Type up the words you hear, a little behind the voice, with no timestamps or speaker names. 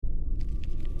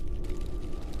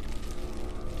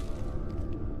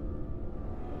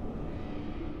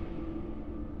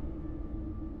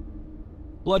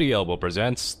Bloody Elbow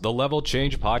presents the Level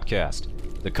Change Podcast,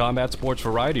 the combat sports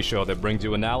variety show that brings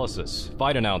you analysis,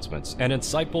 fight announcements, and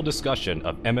insightful discussion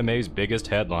of MMA's biggest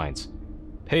headlines.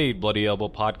 Paid Bloody Elbow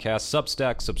Podcast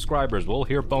Substack subscribers will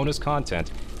hear bonus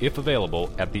content, if available,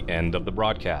 at the end of the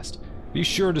broadcast. Be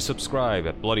sure to subscribe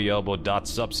at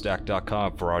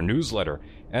bloodyelbow.substack.com for our newsletter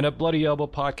and at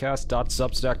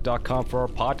bloodyelbowpodcast.substack.com for our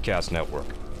podcast network.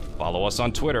 Follow us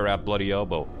on Twitter at Bloody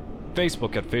Elbow,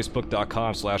 Facebook at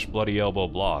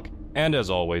facebook.com/bloodyelbowblog, and as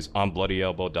always on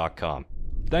bloodyelbow.com.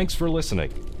 Thanks for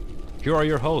listening. Here are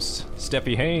your hosts,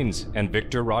 Steffi Haynes and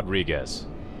Victor Rodriguez.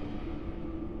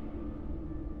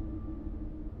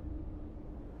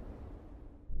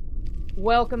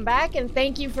 Welcome back, and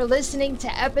thank you for listening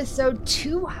to episode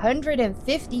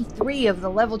 253 of the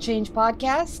Level Change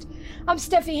Podcast. I'm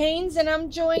Steffi Haynes, and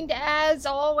I'm joined, as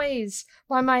always,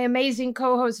 by my amazing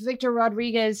co-host, Victor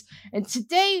Rodriguez. And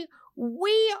today,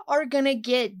 we are going to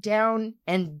get down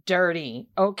and dirty,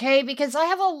 okay? Because I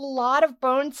have a lot of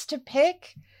bones to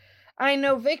pick. I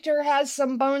know Victor has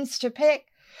some bones to pick,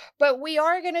 but we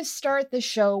are going to start the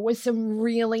show with some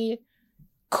really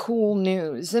cool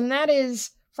news, and that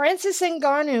is Francis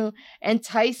Ngannou and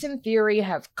Tyson Fury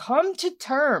have come to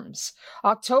terms.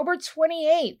 October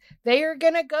 28th, they are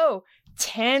going to go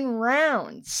 10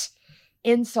 rounds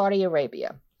in Saudi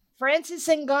Arabia. Francis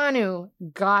Ngannou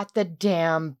got the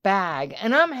damn bag,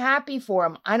 and I'm happy for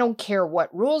him. I don't care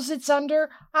what rules it's under.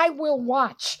 I will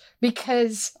watch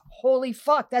because, holy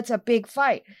fuck, that's a big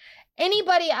fight.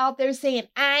 Anybody out there saying,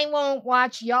 I won't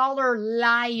watch, y'all are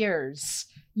liars.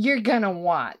 You're gonna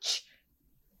watch.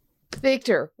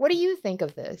 Victor, what do you think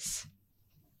of this?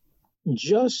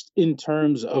 Just in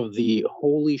terms of the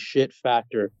holy shit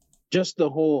factor, just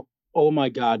the whole, oh my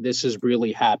God, this is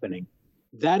really happening.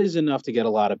 That is enough to get a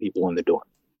lot of people in the door.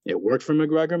 It worked for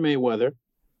McGregor Mayweather,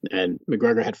 and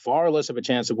McGregor had far less of a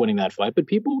chance of winning that fight, but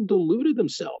people deluded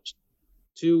themselves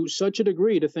to such a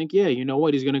degree to think, yeah, you know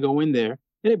what, he's going to go in there,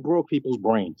 and it broke people's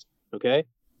brains, okay?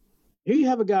 Here you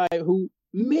have a guy who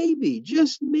maybe,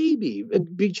 just maybe,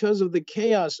 because of the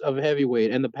chaos of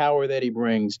heavyweight and the power that he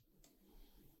brings,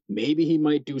 maybe he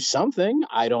might do something.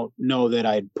 I don't know that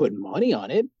I'd put money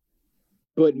on it,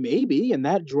 but maybe, and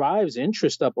that drives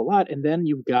interest up a lot. And then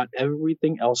you've got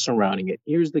everything else surrounding it.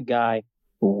 Here's the guy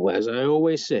who, as I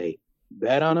always say,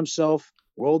 bet on himself,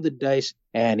 rolled the dice,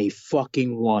 and he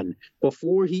fucking won.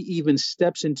 Before he even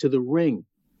steps into the ring,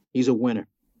 he's a winner.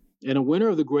 And a winner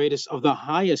of the greatest, of the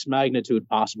highest magnitude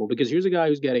possible. Because here's a guy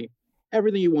who's getting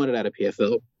everything he wanted out of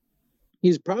PFL.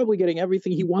 He's probably getting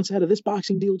everything he wants out of this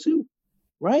boxing deal too,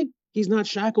 right? He's not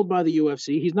shackled by the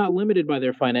UFC. He's not limited by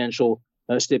their financial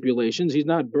stipulations. He's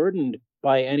not burdened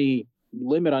by any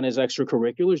limit on his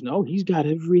extracurriculars. No, he's got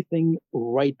everything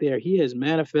right there. He has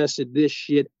manifested this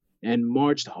shit and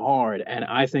marched hard. And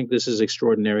I think this is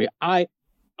extraordinary.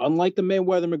 Unlike the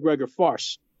Mayweather-McGregor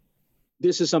farce,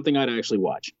 this is something I'd actually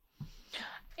watch.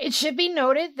 It should be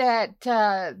noted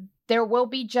that there will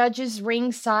be judges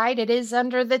ringside. It is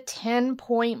under the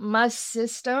 10-point must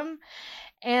system,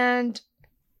 and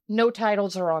no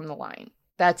titles are on the line.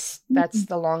 That's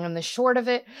the long and the short of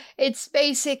it. It's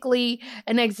basically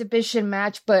an exhibition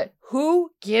match, but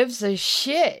who gives a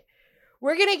shit?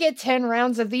 We're going to get 10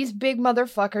 rounds of these big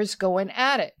motherfuckers going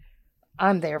at it.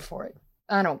 I'm there for it.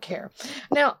 I don't care.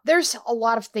 Now, there's a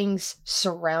lot of things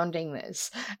surrounding this,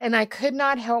 and I could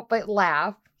not help but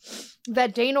laugh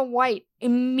that Dana White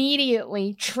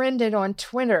immediately trended on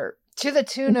Twitter to the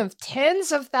tune of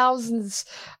tens of thousands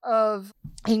of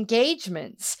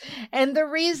engagements. And the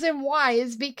reason why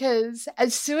is because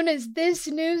as soon as this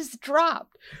news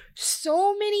dropped,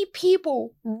 so many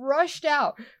people rushed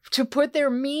out to put their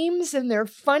memes and their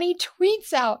funny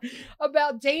tweets out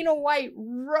about Dana White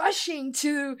rushing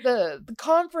to the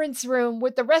conference room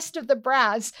with the rest of the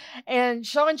brass and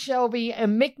Sean Shelby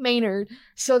and Mick Maynard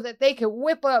so that they could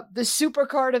whip up the super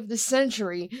card of the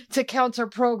century to counter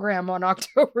program on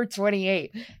October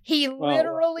 28th. He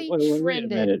literally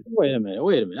trended. Wait a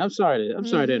minute. I'm sorry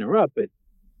to interrupt, but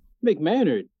Mick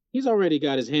Maynard, he's already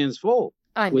got his hands full.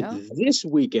 I know. With this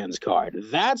weekend's card.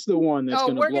 That's the one that's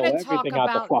going to blow everything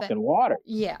out the fucking water.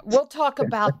 Yeah, we'll talk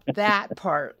about that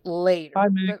part later. Hi,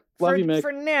 Mick. Love you, Mick.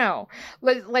 For now,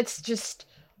 let's just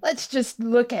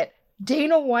look at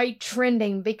Dana White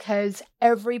trending because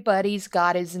everybody's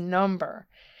got his number.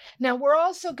 Now, we're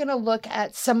also going to look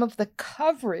at some of the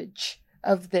coverage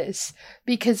of this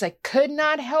because I could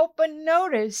not help but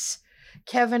notice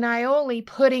Kevin Iole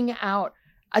putting out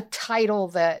a title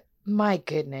that, my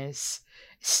goodness,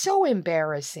 so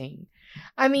embarrassing.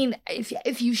 I mean,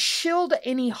 if you shilled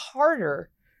any harder,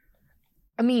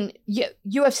 I mean,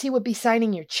 UFC would be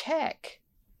signing your check.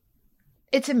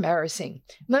 It's embarrassing.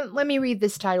 Let me read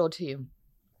this title to you.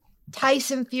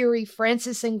 Tyson Fury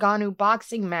Francis Ngannou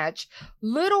boxing match,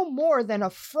 little more than a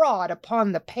fraud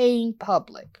upon the paying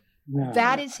public.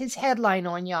 That is his headline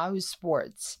on Yahoo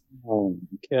Sports. Oh,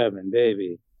 Kevin,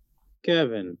 baby.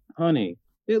 Kevin, honey,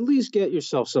 at least get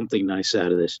yourself something nice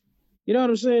out of this. You know what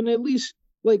I'm saying? At least,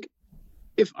 like,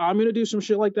 if I'm going to do some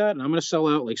shit like that and I'm going to sell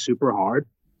out, like, super hard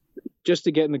just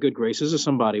to get in the good graces of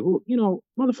somebody, well, you know,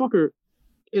 motherfucker,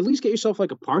 at least get yourself,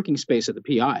 like, a parking space at the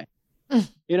PI.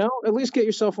 You know, at least get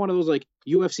yourself one of those, like,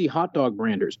 UFC hot dog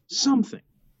branders.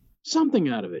 Something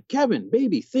out of it. Kevin,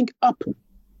 baby, think up.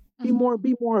 Be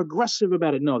more aggressive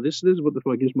about it. No, this is what the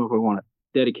fuck this motherfucker want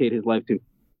to dedicate his life to.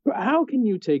 But how can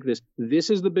you take this? This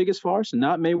is the biggest farce,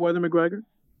 not Mayweather McGregor.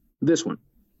 This one,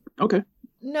 okay.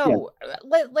 No,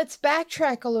 let's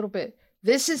backtrack a little bit.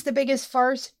 This is the biggest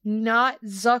farce, not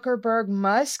Zuckerberg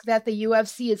Musk, that the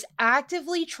UFC is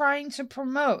actively trying to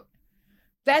promote.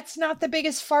 That's not the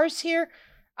biggest farce here.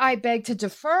 I beg to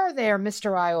defer there,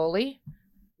 Mr. Ioli.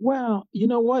 Well, you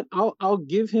know what? I'll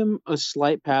give him a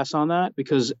slight pass on that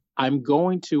because I'm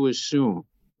going to assume,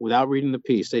 without reading the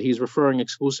piece, that he's referring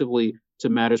exclusively to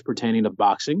matters pertaining to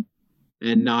boxing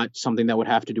and not something that would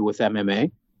have to do with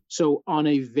MMA. So on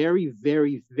a very,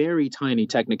 very, very tiny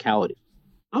technicality,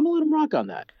 I'm gonna let him rock on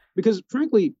that because,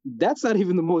 frankly, that's not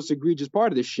even the most egregious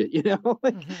part of this shit. You know,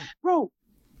 like, bro.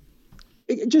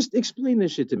 Just explain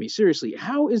this shit to me. Seriously,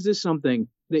 how is this something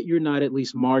that you're not at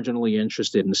least marginally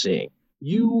interested in seeing?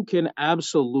 You can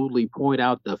absolutely point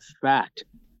out the fact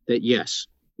that, yes,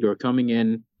 you're coming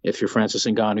in, if you're Francis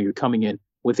Ngannou, you're coming in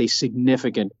with a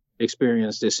significant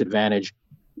experience disadvantage.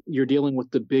 You're dealing with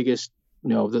the biggest, you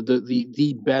know,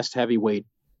 the best heavyweight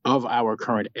of our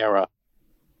current era.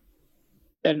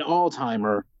 An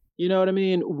all-timer, you know what I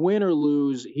mean? Win or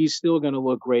lose, he's still going to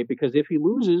look great because if he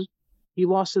loses, he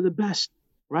lost to the best.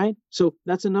 Right? So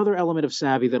that's another element of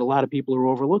savvy that a lot of people are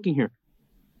overlooking here.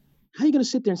 How are you going to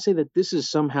sit there and say that this is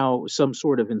somehow some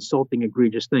sort of insulting,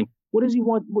 egregious thing? What does he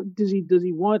want? What does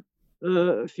he want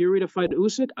Fury to fight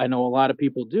Usyk? I know a lot of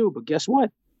people do, but guess what?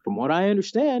 From what I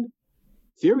understand,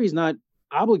 Fury's not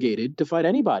obligated to fight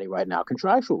anybody right now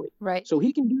contractually. Right. So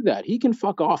he can do that. He can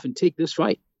fuck off and take this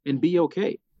fight and be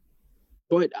okay.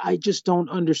 But I just don't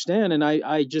understand, and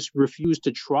I just refuse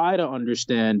to try to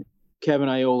understand Kevin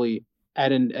Ioli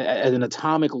at an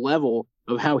atomic level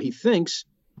of how he thinks,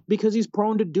 because he's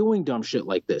prone to doing dumb shit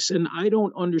like this. And I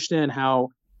don't understand how.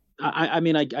 I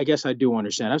mean, I guess I do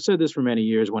understand. I've said this for many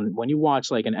years. When you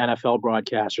watch like an NFL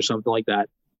broadcast or something like that,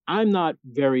 I'm not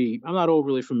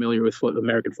overly familiar with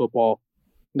American football.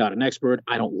 Not an expert.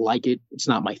 I don't like it. It's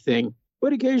not my thing.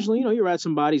 But occasionally, you know, you're at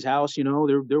somebody's house. You know,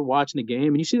 they're watching the game,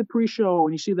 and you see the pre-show,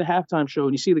 and you see the halftime show,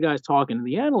 and you see the guys talking, and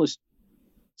the analysts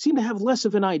seem to have less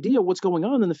of an idea what's going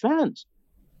on than the fans.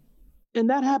 And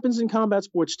that happens in combat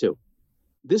sports too.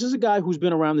 This is a guy who's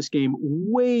been around this game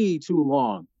way too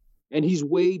long, and he's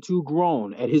way too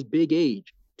grown at his big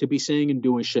age to be saying and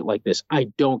doing shit like this. I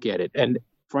don't get it. And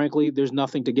frankly, there's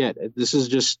nothing to get. This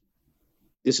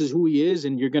is who he is,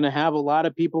 and you're going to have a lot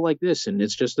of people like this, and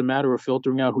it's just a matter of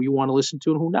filtering out who you want to listen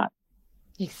to and who not.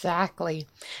 Exactly.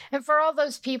 And for all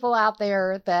those people out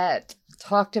there that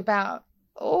talked about,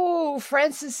 oh,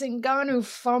 Francis Ngannou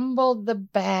fumbled the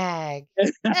bag.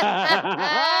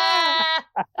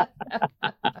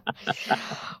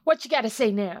 What you got to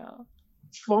say now?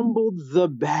 Fumbled the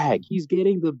bag. He's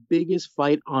getting the biggest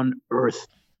fight on earth.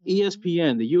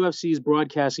 ESPN, the UFC's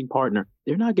broadcasting partner,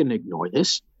 they're not going to ignore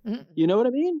this. You know what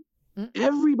I mean?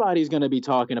 Everybody's going to be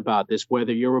talking about this,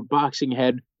 whether you're a boxing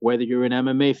head, whether you're an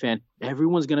MMA fan.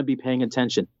 Everyone's going to be paying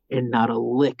attention, and not a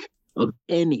lick of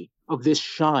any of this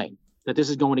shine that this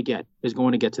is going to get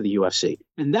to the UFC.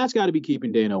 And that's got to be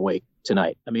keeping Dana awake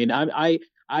tonight. I mean, I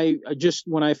just,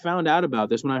 when I found out about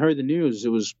this, when I heard the news, it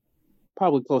was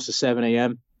probably close to 7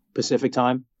 a.m. Pacific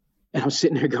time. And I'm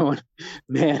sitting there going,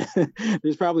 man,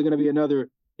 there's probably going to be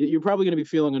you're probably going to be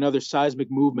feeling another seismic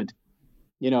movement.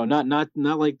 You know, not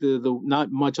like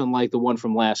not much unlike the one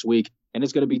from last week. And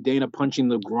it's going to be Dana punching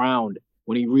the ground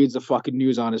when he reads the fucking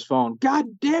news on his phone.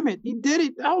 God damn it. He did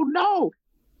it. Oh no.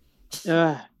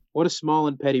 What a small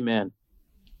and petty man.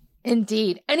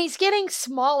 Indeed. And he's getting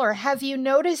smaller. Have you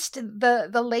noticed the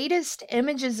latest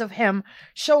images of him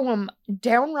show him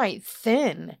downright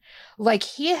thin? Like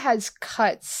he has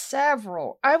cut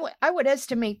several, I would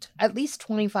estimate at least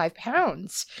 25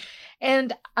 pounds.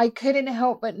 And I couldn't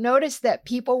help but notice that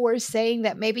people were saying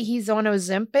that maybe he's on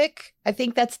Ozempic. I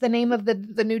think that's the name of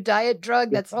the new diet drug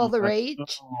that's all the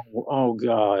rage. Oh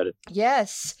God.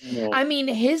 Yes. Yeah. I mean,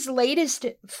 his latest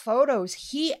photos,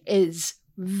 he is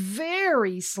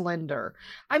very slender.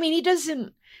 I mean, he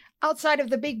doesn't, outside of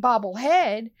the big bobble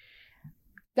head,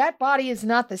 that body is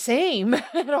not the same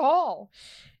at all.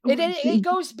 It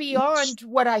goes beyond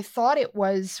what I thought it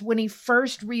was when he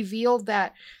first revealed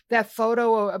that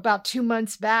photo about 2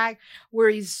 months back where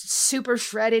he's super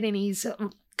shredded and he's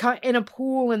in a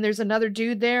pool and there's another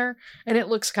dude there and it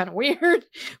looks kind of weird.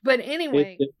 But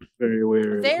anyway. It's very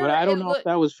weird. But I don't know if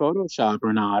that was Photoshop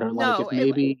or not, or like if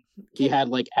maybe he had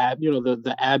like ab,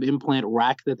 the ab implant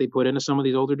rack that they put into some of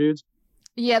these older dudes.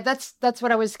 Yeah, that's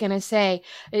what I was going to say,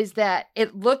 is that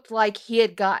it looked like he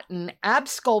had gotten ab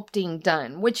sculpting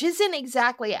done, which isn't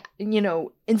exactly,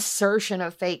 insertion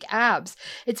of fake abs.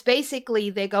 It's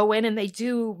basically they go in and they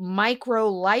do micro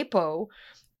lipo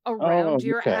around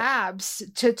your abs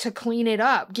to clean it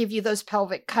up, give you those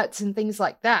pelvic cuts and things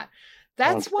like that.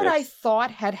 That's what I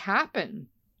thought had happened.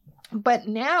 But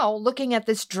now, looking at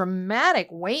this dramatic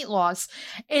weight loss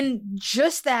in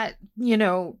just that,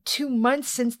 2 months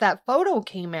since that photo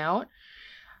came out,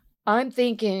 I'm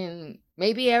thinking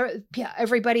maybe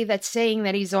everybody that's saying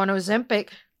that he's on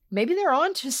Ozempic, maybe they're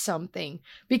onto something,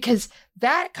 because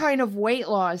that kind of weight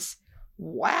loss,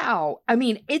 wow. I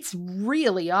mean, it's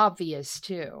really obvious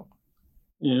too.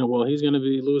 Yeah, well, he's going to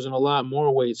be losing a lot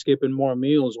more weight, skipping more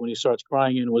meals when he starts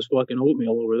crying into his fucking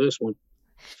oatmeal over this one.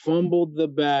 Fumbled the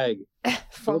bag.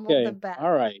 The bag.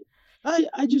 All right.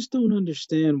 I just don't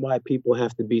understand why people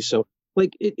have to be so,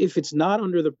 like, if it's not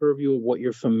under the purview of what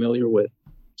you're familiar with,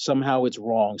 somehow it's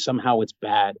wrong, somehow it's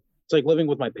bad. It's like living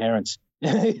with my parents.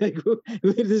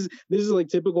 This is like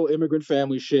typical immigrant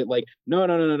family shit. Like, no,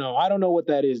 I don't know what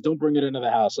that is, don't bring it into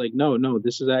the house. Like, no,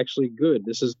 this is actually good.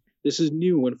 This is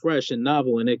new and fresh and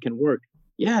novel, and it can work.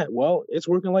 Yeah, well, it's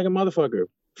working like a motherfucker.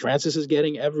 Francis is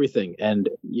getting everything, and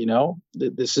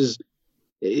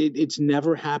it's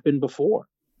never happened before.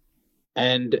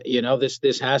 And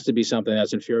this has to be something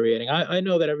that's infuriating. I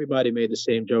know that everybody made the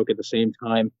same joke at the same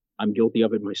time. I'm guilty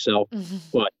of it myself. Mm-hmm.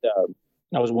 But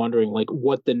I was wondering, like,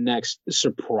 what the next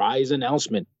surprise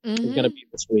announcement is going to be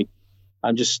this week.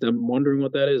 I'm wondering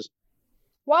what that is.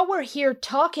 While we're here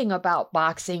talking about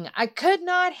boxing, I could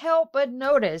not help but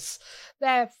notice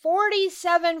that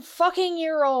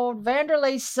 47-fucking-year-old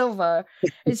Vanderlei Silva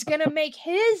is going to make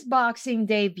his boxing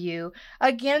debut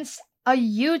against a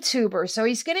YouTuber. So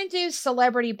he's going to do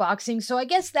celebrity boxing. So I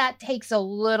guess that takes a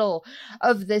little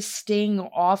of the sting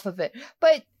off of it.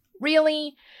 But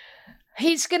really,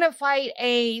 he's going to fight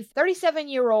a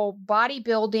 37-year-old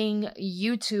bodybuilding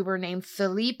YouTuber named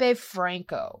Felipe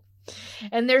Franco.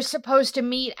 And they're supposed to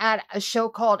meet at a show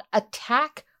called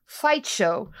Attack Fight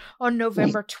Show on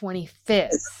November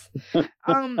 25th.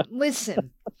 Listen,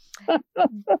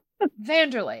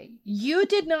 Vanderlei, you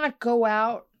did not go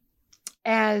out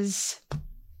as,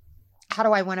 how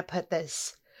do I want to put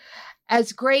this,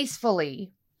 as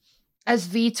gracefully as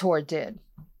Vitor did.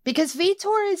 Because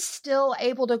Vitor is still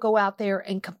able to go out there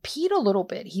and compete a little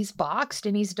bit. He's boxed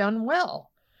and he's done well.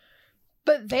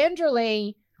 But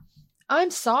Vanderlei,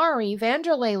 I'm sorry,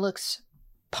 Vanderlei looks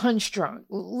punch drunk,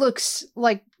 looks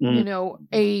like,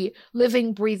 a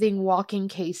living, breathing, walking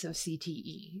case of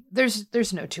CTE.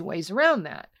 There's no two ways around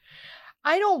that.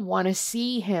 I don't want to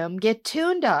see him get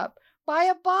tuned up by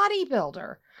a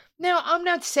bodybuilder. Now, I'm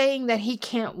not saying that he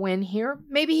can't win here.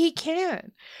 Maybe he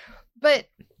can. But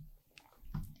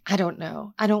I don't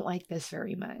know. I don't like this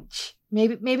very much.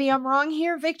 Maybe I'm wrong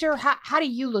here. Victor, how do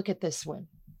you look at this one?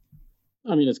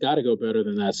 I mean, it's got to go better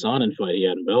than that Sonnen fight he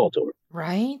had in Bellator.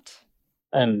 Right.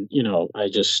 And, I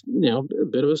just, a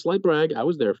bit of a slight brag. I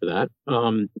was there for that.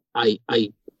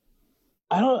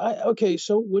 Okay,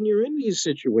 so when you're in these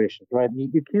situations, right,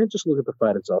 you can't just look at the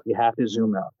fight itself. You have to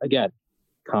zoom out. Again,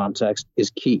 context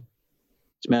is key.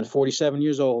 This man's 47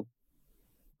 years old.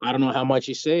 I don't know how much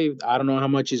he saved. I don't know how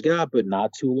much he's got, but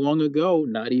not too long ago,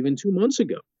 not even 2 months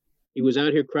ago, he was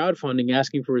out here crowdfunding,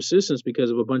 asking for assistance because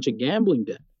of a bunch of gambling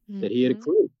debt that he had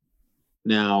accrued.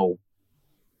 Now,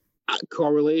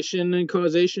 correlation and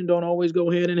causation don't always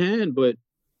go hand in hand, but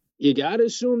you got to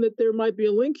assume that there might be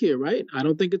a link here, right? I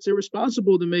don't think it's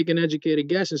irresponsible to make an educated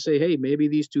guess and say, hey, maybe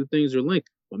these two things are linked.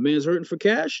 My man's hurting for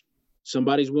cash.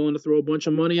 Somebody's willing to throw a bunch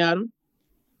of money at him.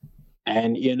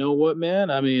 And you know what, man?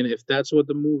 I mean, if that's what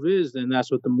the move is, then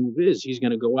that's what the move is. He's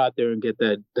going to go out there and get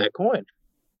that coin.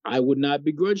 I would not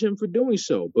begrudge him for doing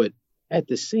so. But at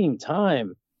the same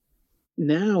time,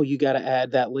 now you got to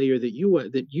add that layer that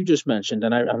you just mentioned.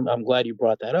 And I'm glad you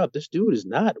brought that up. This dude is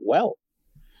not well.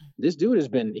 This dude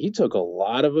he took a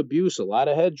lot of abuse, a lot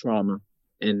of head trauma.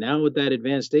 And now at that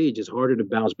advanced age, it's harder to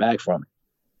bounce back from it.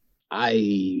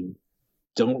 I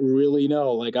don't really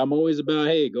know. Like, I'm always about,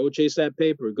 hey, go chase that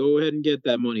paper, go ahead and get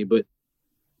that money. But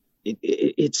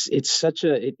it's such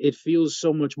a it feels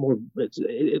so much more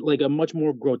like a much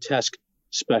more grotesque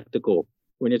spectacle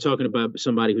when you're talking about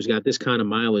somebody who's got this kind of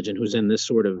mileage and who's in this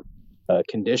sort of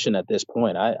condition at this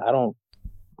point. I don't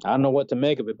know what to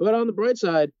make of it. But on the bright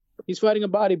side, he's fighting a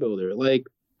bodybuilder. Like,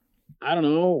 I don't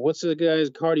know, what's the guy's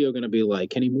cardio going to be like?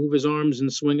 Can he move his arms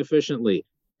and swing efficiently?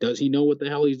 Does he know what the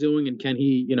hell he's doing? And can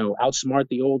he, outsmart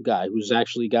the old guy who's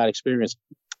actually got experience?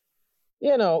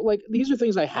 Like, these are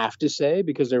things I have to say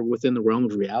because they're within the realm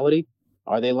of reality.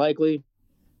 Are they likely?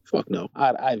 Fuck no.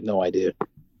 I have no idea.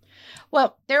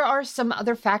 Well, there are some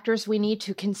other factors we need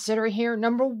to consider here.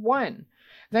 Number one,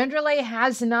 Vanderlei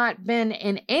has not been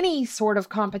in any sort of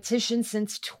competition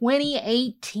since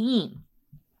 2018.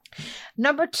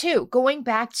 Number two, going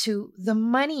back to the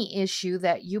money issue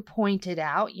that you pointed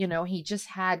out, he just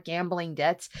had gambling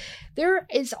debts. There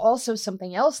is also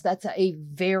something else that's a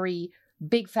very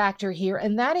big factor here,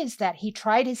 and that is that he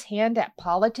tried his hand at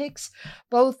politics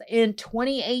both in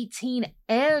 2018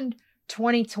 and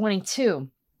 2022.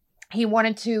 He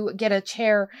wanted to get a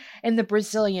chair in the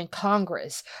Brazilian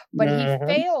Congress, but he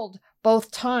failed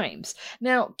both times.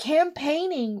 Now,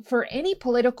 campaigning for any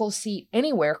political seat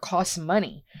anywhere costs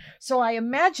money. So I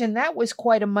imagine that was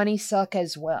quite a money suck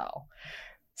as well.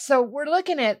 So we're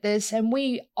looking at this and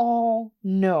we all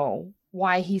know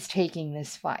why he's taking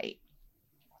this fight.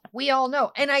 We all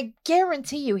know. And I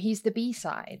guarantee you he's the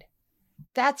B-side.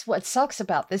 That's what sucks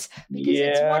about this, because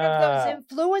it's one of those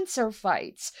influencer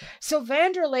fights. So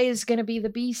Vanderlei is going to be the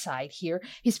B-side here.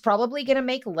 He's probably going to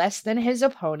make less than his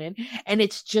opponent, and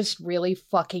it's just really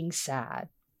fucking sad.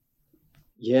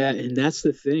 Yeah, and that's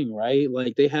the thing, right?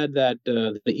 Like, they had that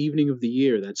the evening of the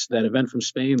year, that event from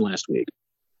Spain last week.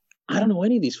 I don't know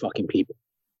any of these fucking people.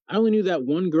 I only knew that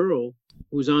one girl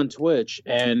who's on Twitch,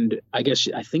 and I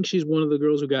think she's one of the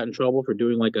girls who got in trouble for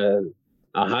doing like a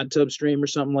hot tub stream or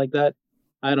something like that.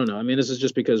 I don't know. I mean, this is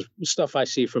just because stuff I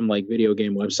see from like video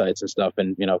game websites and stuff.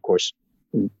 And, of course,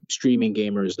 streaming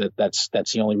gamers, that's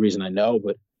the only reason I know.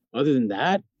 But other than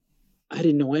that, I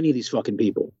didn't know any of these fucking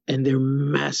people. And they're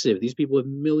massive. These people have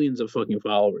millions of fucking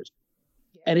followers.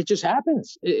 Yeah. And it just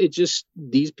happens.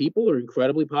 These people are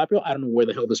incredibly popular. I don't know where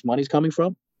the hell this money's coming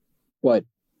from, but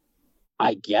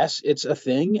I guess it's a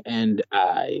thing. And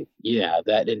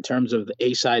that in terms of the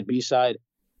A side, B side,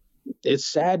 it's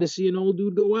sad to see an old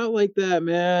dude go out like that,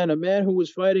 man. A man who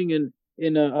was fighting in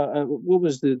what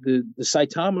was the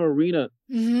Saitama Arena,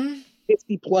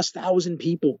 50,000+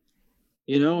 people,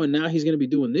 and now he's gonna be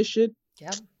doing this shit.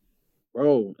 Yep,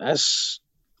 bro, that's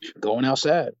going out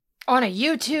sad on a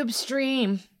YouTube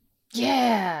stream.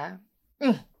 Yeah.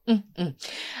 All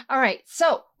right,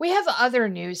 so we have other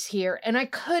news here, and I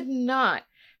could not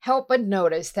help but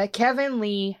notice that Kevin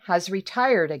Lee has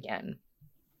retired again.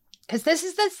 Because this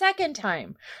is the second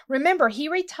time. Remember, he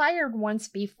retired once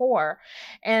before,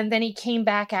 and then he came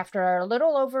back after a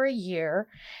little over a year.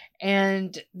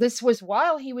 And this was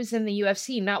while he was in the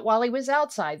UFC, not while he was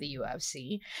outside the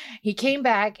UFC. He came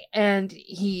back and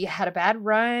he had a bad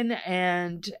run,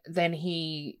 and then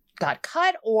he got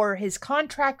cut, or his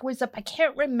contract was up. I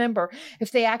can't remember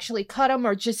if they actually cut him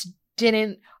or just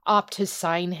didn't opt to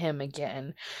sign him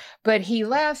again. But he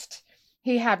left.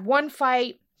 He had one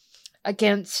fight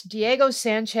against Diego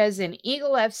Sanchez in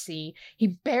Eagle FC. He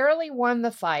barely won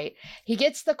the fight. He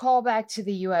gets the call back to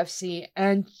the UFC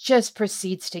and just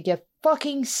proceeds to get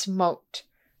fucking smoked.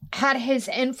 Had his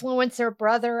influencer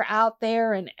brother out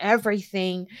there and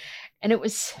everything. And it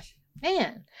was,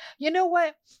 man, you know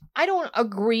what? I don't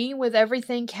agree with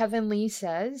everything Kevin Lee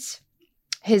says,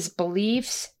 his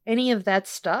beliefs, any of that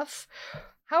stuff.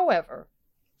 However,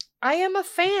 I am a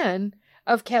fan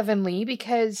of Kevin Lee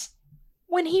because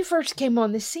when he first came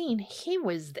on the scene, he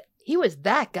was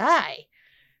that guy,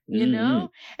 and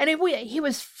he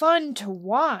was fun to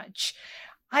watch.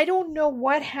 I don't know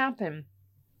what happened.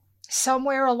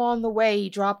 Somewhere along the way, he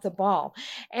dropped the ball.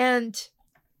 And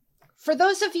for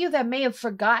those of you that may have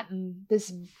forgotten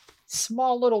this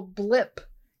small little blip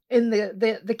in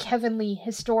the Kevin Lee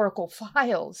historical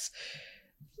files,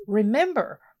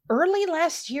 remember, early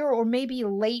last year or maybe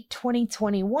late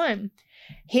 2021,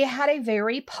 he had a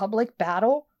very public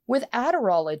battle with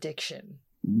Adderall addiction.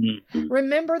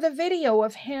 Remember the video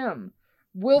of him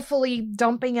willfully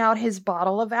dumping out his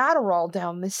bottle of Adderall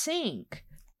down the sink?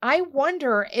 I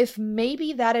wonder if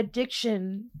maybe that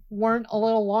addiction weren't a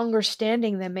little longer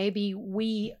standing than maybe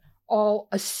we all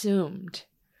assumed.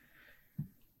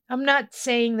 I'm not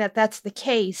saying that that's the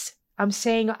case. I'm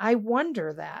saying I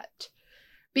wonder that.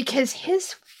 Because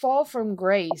his fall from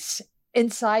grace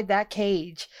inside that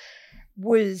cage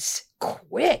was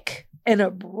quick and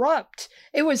abrupt.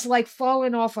 It was like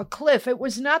falling off a cliff. It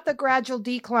was not the gradual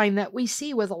decline that we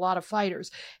see with a lot of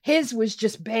fighters. His was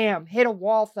just bam, hit a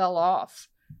wall, fell off.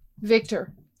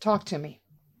 Victor, talk to me.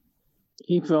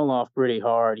 He fell off pretty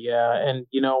hard, yeah. And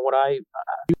you know what?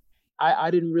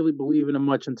 I didn't really believe in him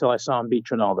much until I saw him beat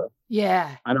Trinaldo.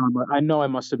 Yeah. I know I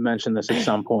must have mentioned this at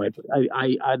some point, but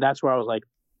I that's where I was like,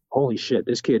 holy shit,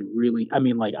 this kid really, I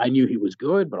mean, like, I knew he was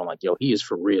good, but I'm like, yo, he is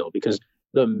for real, because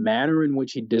the manner in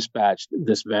which he dispatched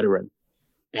this veteran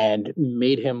and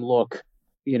made him look,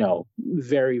 you know,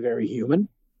 very, very human.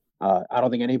 I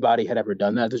don't think anybody had ever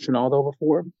done that to Trinaldo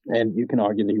before. And you can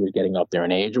argue that he was getting up there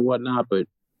in age or whatnot, but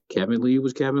Kevin Lee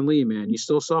was Kevin Lee, man. You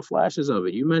still saw flashes of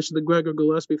it. You mentioned the Gregor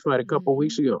Gillespie fight a couple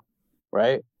weeks ago,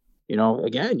 right? You know,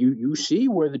 again, you see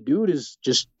where the dude is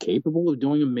just capable of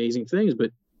doing amazing things,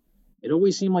 but it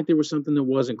always seemed like there was something that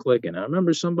wasn't clicking. I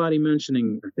remember somebody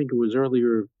mentioning, I think it was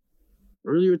earlier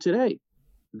today,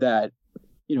 that,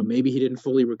 you know, maybe he didn't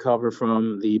fully recover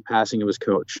from the passing of his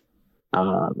coach.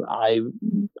 I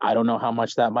don't know how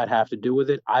much that might have to do with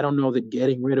it. I don't know that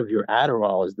getting rid of your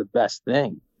Adderall is the best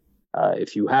thing.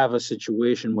 If you have a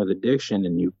situation with addiction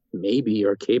and you maybe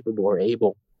are capable or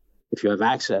able, if you have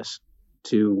access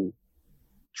to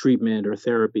treatment or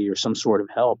therapy or some sort of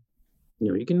help, you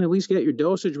know, you can at least get your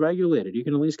dosage regulated. You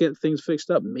can at least get things fixed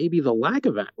up. Maybe the lack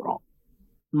of Adderall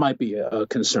might be a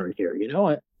concern here. You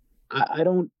know,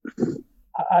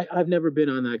 I've never been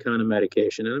on that kind of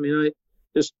medication. And I mean, I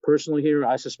just personally here,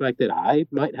 I suspect that I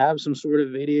might have some sort of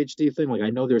ADHD thing. Like, I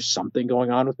know there's something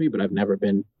going on with me, but I've never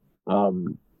been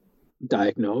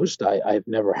diagnosed. I've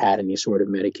never had any sort of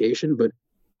medication, but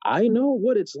I know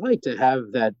what it's like to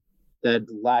have that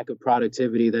lack of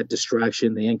productivity, that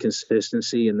distraction, the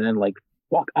inconsistency, and then like,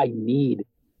 fuck, I need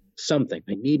something.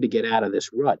 I need to get out of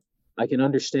this rut. I can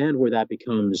understand where that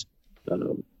becomes a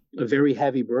very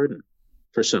heavy burden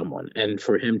for someone, and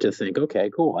for him to think,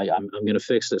 okay, cool, I'm going to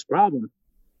fix this problem.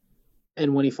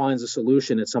 And when he finds a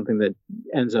solution, it's something that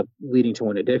ends up leading to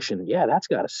an addiction. Yeah, that's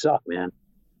got to suck, man.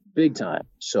 Big time.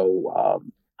 So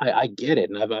I get it.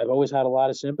 And I've always had a lot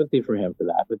of sympathy for him for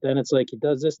that. But then it's like he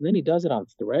does this and then he does it on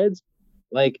Threads.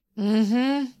 Like,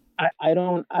 I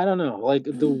don't know. Like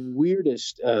the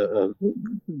weirdest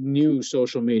new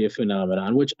social media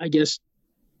phenomenon, which I guess,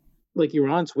 like, you're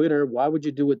on Twitter. Why would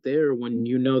you do it there when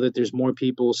you know that there's more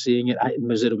people seeing it?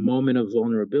 Was it a moment of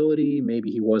vulnerability?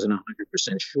 Maybe he wasn't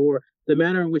 100% sure. The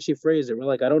manner in which he phrased it, we're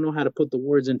like, I don't know how to put the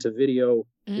words into video.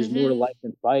 There's more to life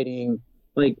than fighting.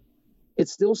 Like, it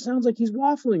still sounds like he's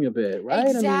waffling a bit, right?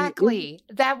 Exactly. I mean,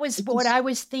 that was what I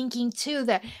was thinking too,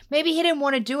 that maybe he didn't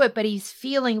want to do it, but he's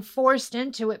feeling forced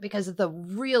into it because of the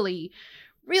really,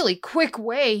 really quick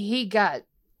way he got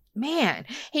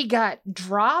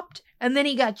dropped and then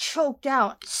he got choked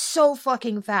out so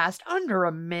fucking fast, under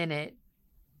a minute.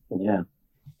 Yeah.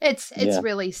 It's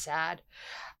really sad.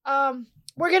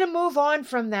 We're going to move on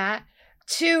from that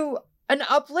to an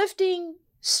uplifting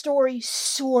story,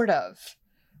 sort of,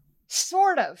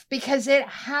 because it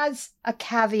has a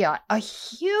caveat, a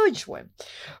huge one.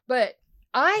 But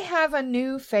I have a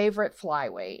new favorite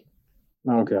flyweight.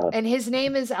 Oh, God. And his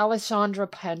name is Alessandro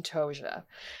Pantoja.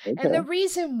 Okay. And the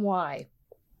reason why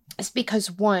is because,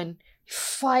 one, he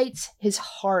fights his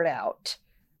heart out.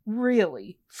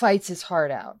 Really fights his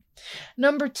heart out.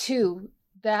 Number two,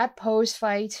 that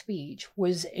post-fight speech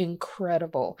was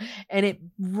incredible. And it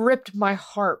ripped my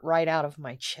heart right out of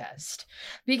my chest.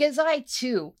 Because I,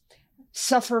 too,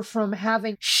 suffer from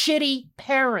having shitty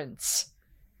parents.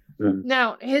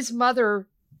 Now, his mother,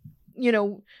 you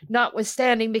know,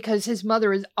 notwithstanding, because his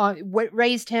mother is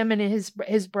raised him and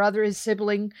his brother, his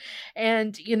sibling,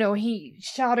 and, you know, he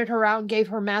shouted her out and gave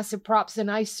her massive props,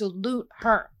 and I salute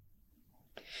her.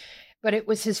 But it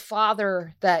was his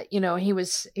father that, you know, he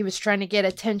was trying to get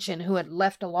attention, who had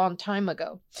left a long time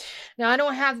ago. Now, I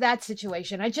don't have that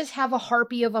situation. I just have a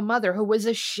harpy of a mother who was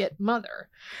a shit mother.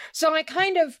 So I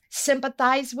kind of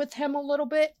sympathize with him a little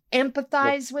bit,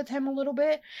 empathize with him a little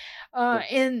bit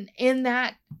in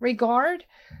that regard.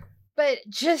 But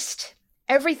just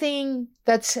everything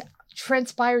that's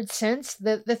transpired since,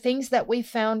 the things that we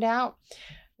found out,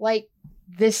 like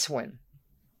this one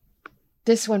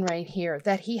right here,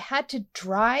 that he had to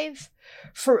drive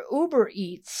for Uber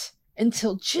Eats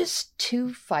until just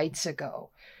 2 fights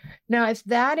ago. Now, if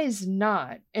that is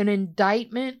not an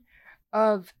indictment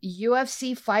of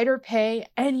UFC fighter pay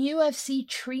and UFC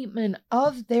treatment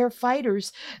of their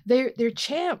fighters, their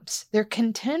champs, their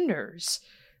contenders,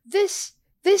 this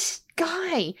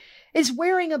guy is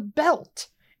wearing a belt,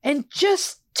 and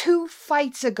just 2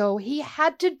 fights ago, he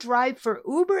had to drive for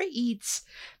Uber Eats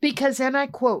because, and I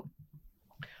quote,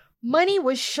 money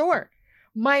was short.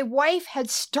 My wife had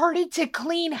started to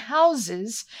clean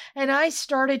houses and I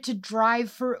started to drive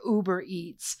for Uber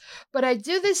Eats. But I'd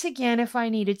do this again if I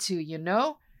needed to, you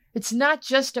know? It's not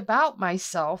just about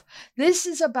myself. This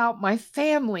is about my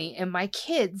family and my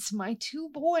kids, my 2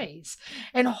 boys.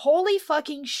 And holy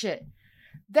fucking shit.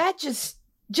 That just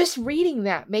reading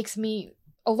that makes me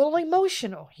a little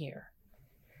emotional here.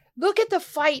 Look at the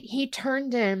fight he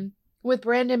turned in with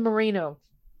Brandon Moreno.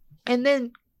 And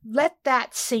then let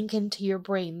that sink into your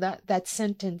brain, that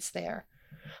sentence there.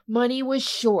 Money was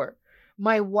short.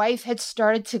 My wife had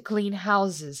started to clean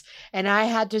houses, and I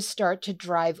had to start to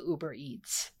drive Uber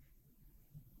Eats.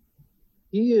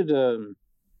 He had, at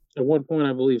one point,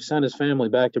 I believe, sent his family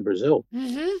back to Brazil.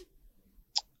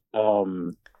 Mm-hmm.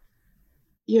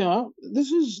 Yeah,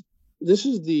 this is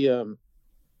the,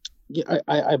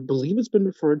 I believe it's been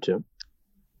referred to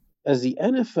as the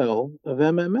NFL of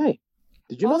MMA.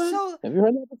 Did you know that? Have you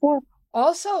heard that before?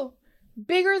 Also,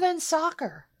 bigger than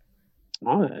soccer.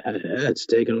 Oh, it's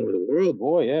taken over the world,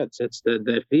 boy. Yeah, it's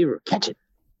that fever. Catch it.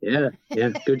 Yeah,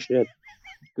 good shit.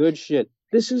 Good shit.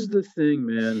 This is the thing,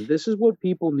 man. This is what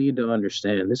people need to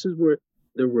understand. This is where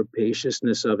the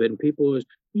rapaciousness of it. And people is,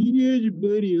 yeah,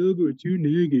 buddy, I'll go too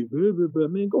negative. Blah, blah, blah.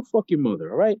 Man, go fuck your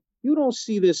mother, all right? You don't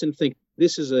see this and think,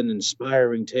 this is an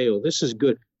inspiring tale. This is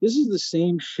good. This is the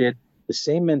same shit, the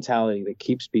same mentality that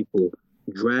keeps people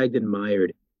dragged and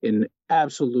mired in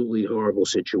absolutely horrible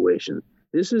situations.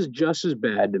 This is just as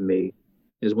bad to me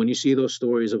as when you see those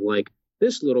stories of like,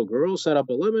 this little girl set up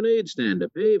a lemonade stand to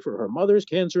pay for her mother's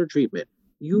cancer treatment.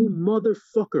 You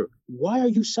motherfucker, why are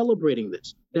you celebrating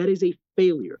this? That is a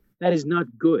failure. That is not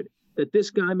good. That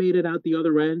this guy made it out the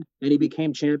other end and he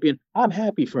became champion, I'm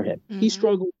happy for him. Mm-hmm. He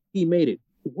struggled, he made it.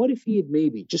 What if he had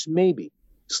maybe, just maybe,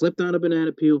 slipped on a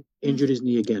banana peel, injured his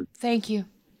knee again? Thank you.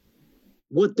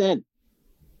 What then?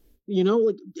 You know,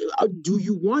 like, do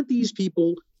you want these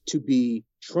people to be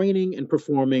training and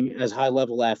performing as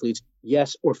high-level athletes?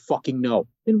 Yes or fucking no.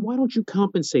 Then why don't you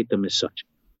compensate them as such?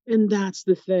 And that's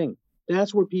the thing.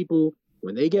 That's where people,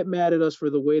 when they get mad at us for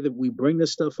the way that we bring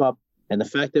this stuff up and the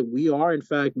fact that we are, in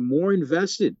fact, more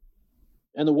invested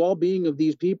in the well-being of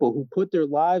these people who put their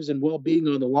lives and well-being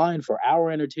on the line for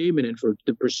our entertainment and for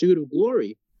the pursuit of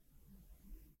glory,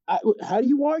 how do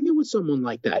you argue with someone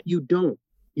like that? You don't.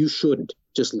 You shouldn't.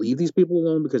 Just leave these people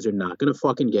alone because they're not going to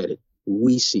fucking get it.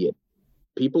 We see it.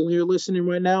 People here listening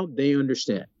right now, they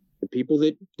understand. The people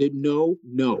that know.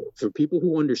 For people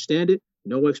who understand it,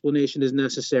 no explanation is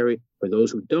necessary. For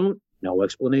those who don't, no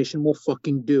explanation will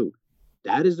fucking do.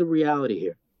 That is the reality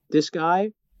here. This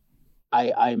guy,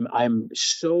 I'm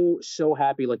so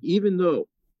happy. Like, even though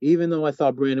I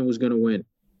thought Brandon was going to win,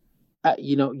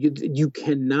 you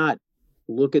cannot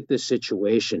look at this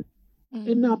situation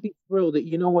and not be thrilled that,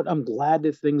 you know what, I'm glad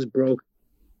that things broke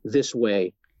this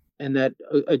way and that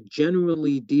a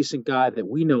genuinely decent guy that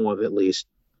we know of at least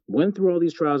went through all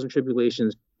these trials and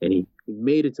tribulations and he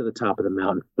made it to the top of the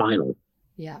mountain finally.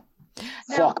 Yeah.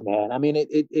 Fuck, man. I mean,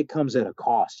 it comes at a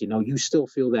cost. You know, you still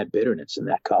feel that bitterness in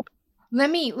that cup. Let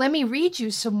me read you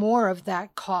some more of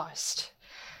that cost.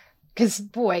 Because,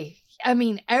 boy, I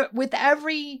mean, with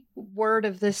every word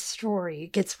of this story,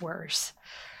 it gets worse.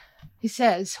 He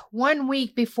says, 1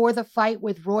 week before the fight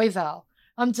with Royval,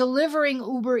 I'm delivering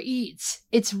Uber Eats.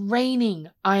 It's raining.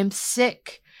 I'm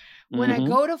sick. When I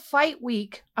go to fight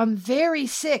week, I'm very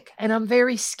sick and I'm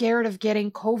very scared of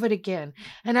getting COVID again.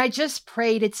 And I just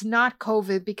prayed it's not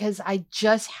COVID because I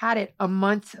just had it a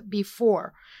month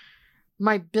before.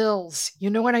 My bills, you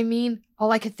know what I mean?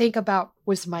 All I could think about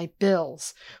was my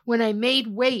bills. When I made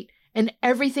weight and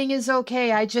everything is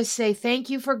okay, I just say thank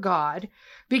you for God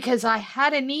because I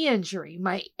had a knee injury.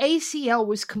 My ACL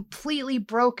was completely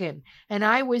broken and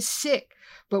I was sick.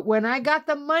 But when I got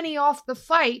the money off the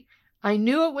fight, I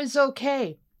knew it was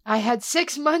okay. I had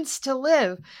 6 months to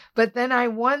live, but then I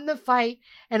won the fight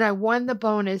and I won the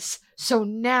bonus. So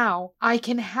now I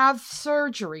can have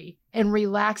surgery and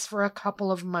relax for a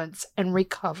couple of months and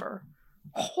recover.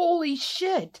 Holy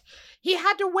shit. He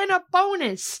had to win a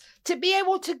bonus to be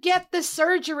able to get the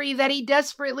surgery that he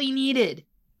desperately needed.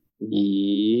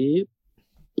 Yep.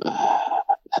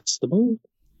 That's the move.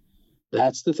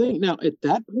 That's the thing. Now, at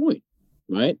that point,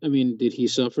 right? I mean, did he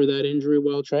suffer that injury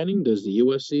while training? Does the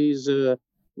UFC's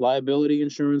liability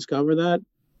insurance cover that?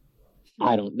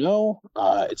 I don't know.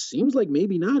 It seems like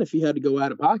maybe not if he had to go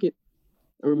out of pocket.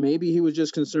 Or maybe he was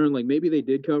just concerned, like maybe they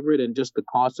did cover it and just the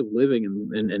cost of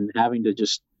living and having to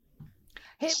just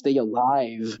stay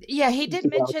alive. Yeah, he did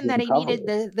mention that he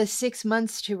needed the 6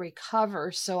 months to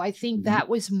recover. So I think that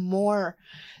was more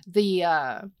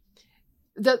the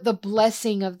the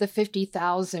blessing of the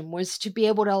 50,000 was to be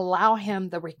able to allow him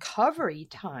the recovery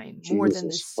time more than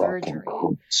the surgery.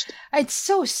 It's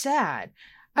so sad.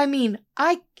 I mean,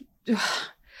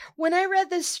 when I read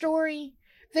this story,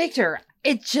 Victor,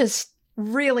 it just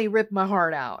really ripped my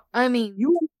heart out. I mean,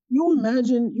 you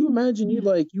imagine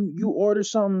you order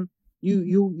something,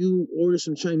 you order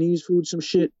some Chinese food, some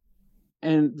shit,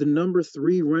 and the number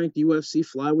 3 ranked UFC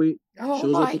flyweight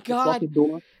shows up at the fucking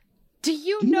door. Do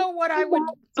you know what I would?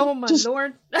 Oh my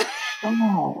Lord!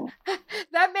 Oh,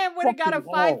 that man would have got a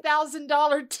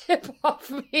 $5,000 tip off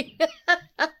me.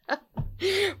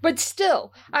 But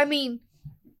still, I mean,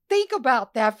 think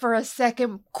about that for a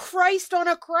second. Christ on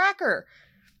a cracker!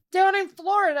 Down in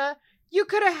Florida, you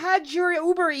could have had your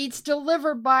Uber Eats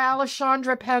delivered by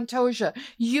Alexandra Pantoja,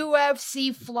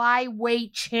 UFC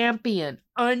flyweight champion,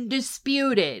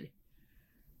 undisputed.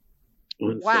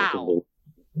 Wow.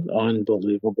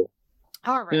 Unbelievable.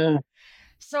 All right. Yeah.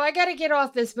 So I got to get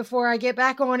off this before I get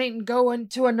back on it and go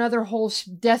into another whole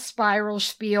death spiral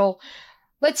spiel.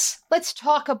 Let's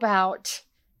talk about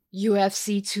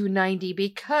UFC 290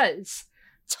 because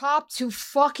top to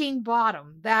fucking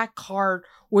bottom, that card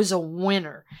was a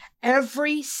winner.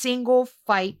 Every single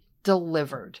fight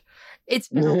delivered. It's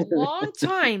been a long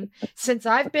time since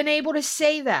I've been able to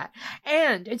say that.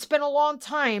 And it's been a long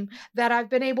time that I've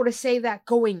been able to say that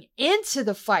going into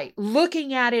the fight,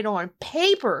 looking at it on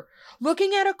paper,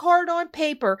 looking at a card on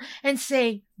paper and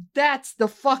saying, that's the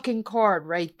fucking card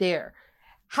right there.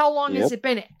 How long has it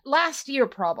been? Last year,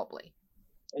 probably.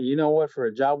 And you know what? For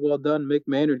a job well done, Mick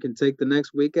Maynard can take the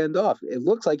next weekend off. It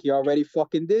looks like he already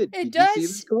fucking did. It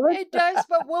does. It does.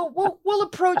 But we'll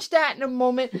approach that in a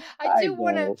moment. I do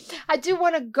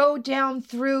want to go down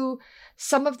through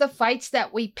some of the fights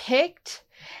that we picked,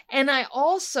 and I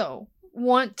also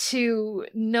want to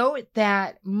note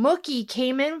that Mookie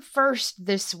came in first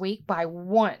this week by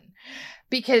 1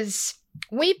 because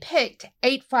we picked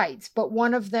 8 fights, but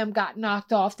one of them got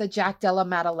knocked off, the Jack Della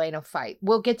Maddalena fight.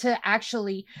 We'll get to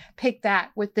actually pick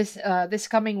that with this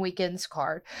coming weekend's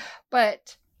card.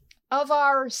 But of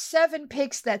our 7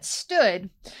 picks that stood,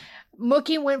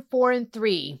 Mookie went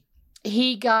 4-3.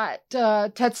 He got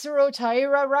Tatsuro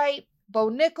Taira right, Bo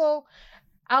Nickel,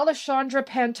 Alexandra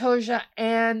Pantoja,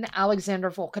 and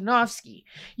Alexander Volkanovski.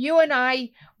 You and I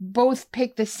both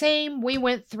picked the same. We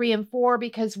went 3-4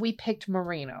 because we picked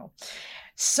Moreno.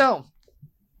 So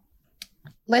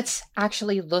let's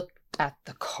actually look at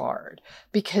the card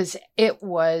because it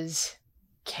was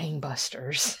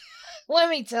gangbusters. Let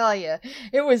me tell you,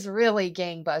 it was really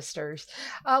gangbusters.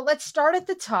 Let's start at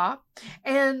the top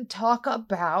and talk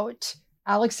about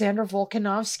Alexander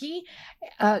Volkanovski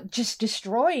just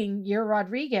destroying Yair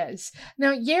Rodriguez.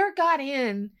 Now, Yair got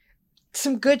in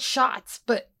some good shots,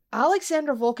 but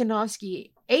Alexander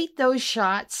Volkanovski ate those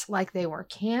shots like they were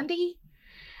candy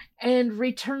and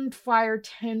returned fire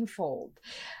tenfold.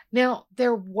 Now,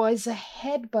 there was a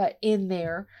headbutt in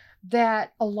there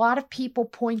that a lot of people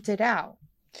pointed out.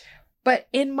 But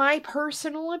in my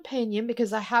personal opinion,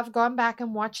 because I have gone back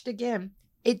and watched again,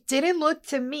 it didn't look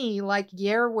to me like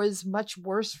Yair was much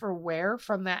worse for wear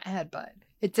from that headbutt.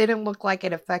 It didn't look like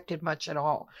it affected much at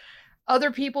all.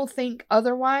 Other people think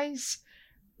otherwise.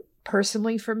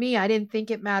 Personally, for me, I didn't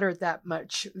think it mattered that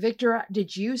much. Victor,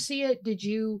 did you see it? Did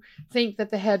you think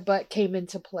that the headbutt came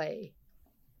into play?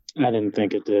 I didn't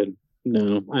think it did.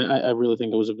 No, I really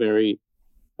think it was a very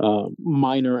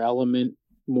minor element.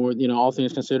 More, all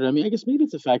things considered. I mean, I guess maybe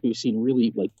it's the fact that we've seen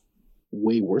really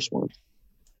way worse ones.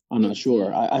 I'm not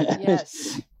sure.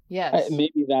 Yes.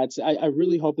 Maybe that's. I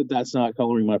really hope that that's not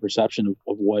coloring my perception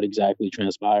of what exactly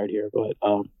transpired here. But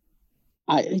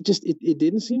it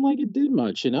didn't seem like it did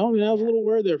much. I mean, I was a little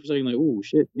worried there for a second, like, oh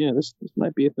shit, yeah, this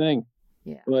might be a thing.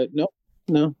 Yeah. But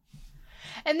no.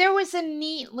 And there was a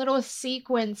neat little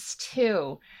sequence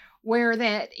too, where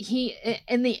that he,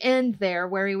 in the end there,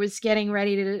 where he was getting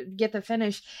ready to get the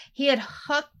finish, he had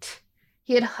hooked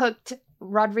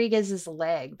Rodriguez's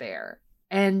leg there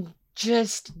and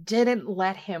just didn't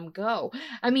let him go.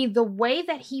 I mean, the way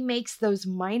that he makes those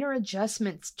minor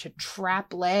adjustments to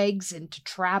trap legs and to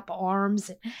trap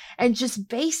arms and just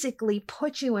basically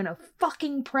put you in a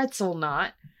fucking pretzel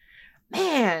knot.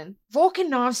 Man,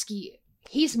 Volkanovski,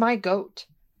 he's my GOAT.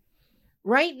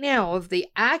 Right now, of the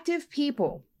active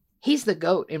people, he's the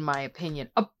GOAT, in my opinion,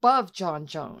 above John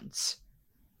Jones.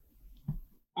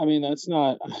 I mean, that's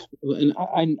not, and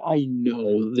I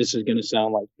know this is going to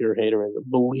sound like pure haterism.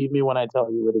 Believe me when I tell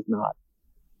you it is not.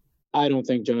 I don't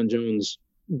think John Jones,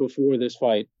 before this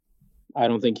fight, I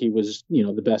don't think he was,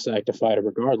 the best active fighter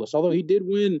regardless. Although he did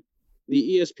win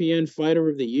the ESPN Fighter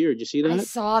of the Year. Did you see that? I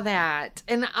saw that.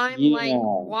 And I'm like,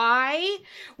 why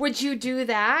would you do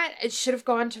that? It should have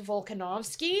gone to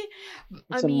Volkanovski.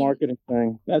 It's a marketing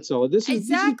thing. That's all. This is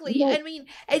exactly. This is, I mean,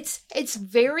 it's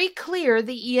very clear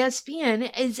the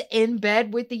ESPN is in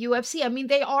bed with the UFC. I mean,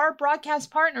 they are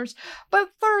broadcast partners. But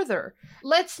further,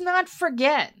 let's not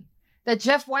forget that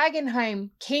Jeff Wagenheim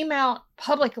came out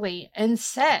publicly and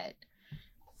said,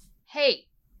 hey,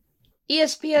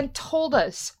 ESPN told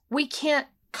us we can't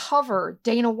cover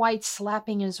Dana White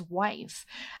slapping his wife.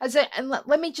 And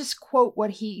let me just quote what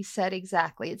he said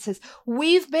exactly. It says,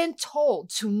 we've been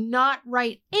told to not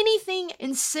write anything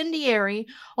incendiary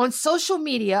on social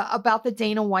media about the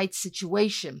Dana White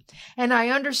situation. And I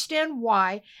understand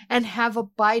why and have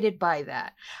abided by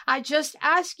that. I just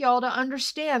ask y'all to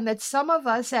understand that some of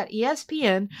us at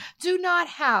ESPN do not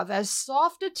have as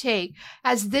soft a take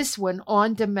as this one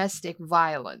on domestic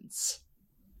violence.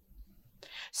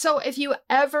 So if you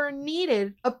ever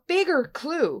needed a bigger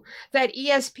clue that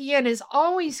ESPN is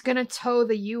always going to toe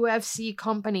the UFC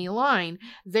company line,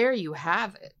 there you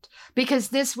have it. Because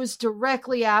this was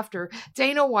directly after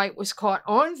Dana White was caught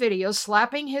on video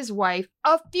slapping his wife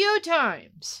a few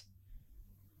times.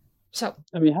 So,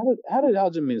 I mean, how did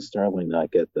Aljamain Sterling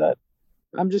not get that?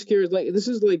 I'm just curious. Like, this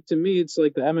is like, to me, it's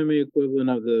like the MMA equivalent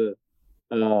of the,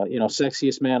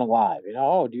 sexiest man alive.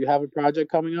 Oh, do you have a project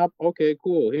coming up? Okay,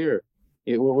 cool. Here.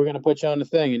 We're going to put you on the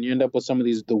thing, and you end up with some of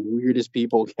the weirdest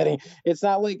people getting. It's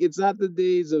not the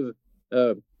days of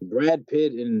Brad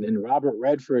Pitt and Robert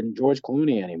Redford and George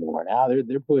Clooney anymore. Now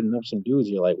they're putting up some dudes.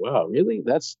 You're like, wow, really?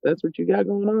 That's what you got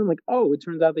going on? Like, oh, it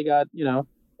turns out they got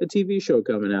a TV show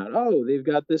coming out. Oh, they've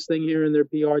got this thing here, and their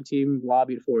PR team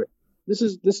lobbied for it. This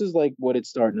is like what it's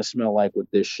starting to smell like with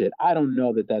this shit. I don't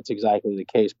know that that's exactly the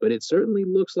case, but it certainly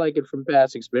looks like it from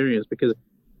past experience. Because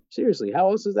seriously, how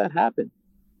else does that happen?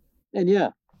 And yeah,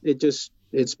 it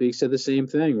speaks to the same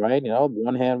thing, right?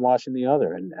 One hand washing the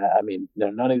other. And I mean,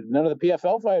 none of the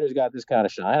PFL fighters got this kind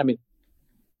of shine. I mean,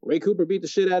 Ray Cooper beat the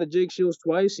shit out of Jake Shields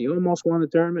twice. He almost won the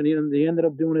tournament. They ended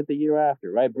up doing it the year after,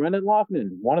 right? Brendan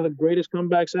Loughnane, one of the greatest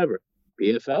comebacks ever.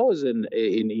 PFL is an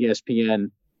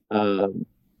ESPN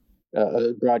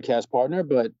broadcast partner,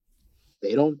 but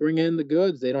they don't bring in the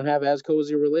goods. They don't have as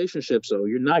cozy a relationship. So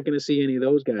you're not going to see any of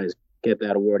those guys get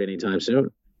that award anytime soon.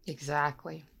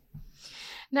 Exactly.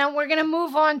 Now we're going to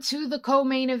move on to the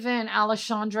co-main event.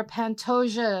 Alexandra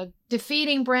Pantoja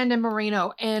defeating Brandon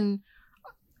Moreno in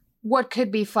what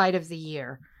could be fight of the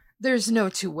year. There's no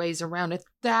two ways around it.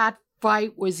 That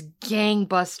fight was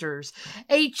gangbusters.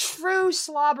 A true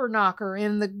slobber knocker,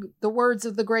 in the words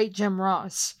of the great Jim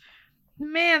Ross.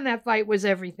 Man, that fight was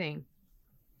everything.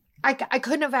 I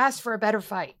couldn't have asked for a better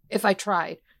fight if I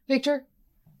tried. Victor?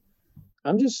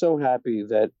 I'm just so happy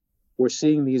that we're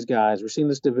seeing these guys, we're seeing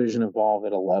this division evolve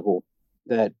at a level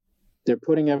that they're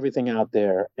putting everything out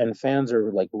there, and fans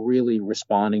are like really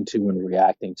responding to and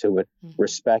reacting to it,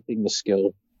 respecting the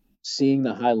skill, seeing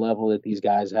the high level that these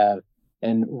guys have,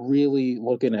 and really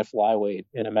looking at flyweight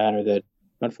in a manner that,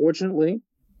 unfortunately,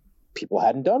 people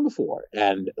hadn't done before.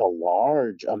 And a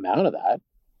large amount of that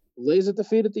lays at the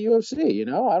feet of the UFC.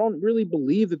 I don't really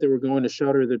believe that they were going to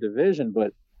shutter the division,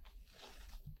 but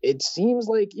it seems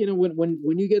like,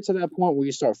 when you get to that point where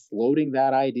you start floating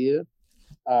that idea,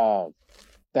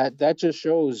 that just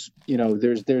shows,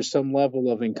 there's some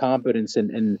level of incompetence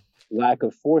and lack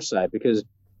of foresight, because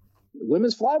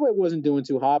women's flyweight wasn't doing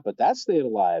too hot, but that stayed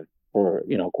alive for,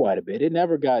 quite a bit. It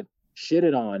never got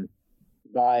shitted on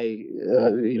by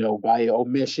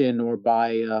omission or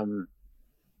by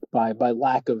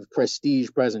lack of prestige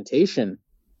presentation.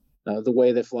 The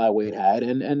way that flyweight had,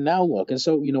 and now look, and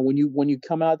so when you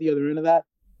come out the other end of that,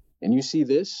 and you see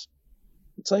this,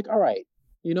 it's like, all right,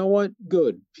 you know what?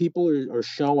 Good. People are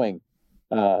showing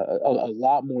a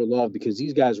lot more love, because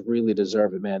these guys really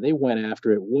deserve it, man. They went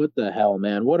after it. What the hell,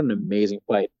 man? What an amazing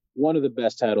fight! One of the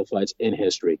best title fights in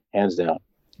history, hands down.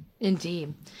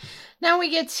 Indeed. Now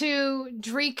we get to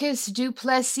Dricus du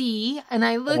Plessis, and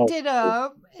I looked it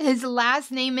up. His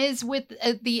last name is with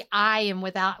the I and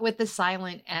with the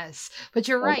silent S. But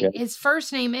you're right. Okay. His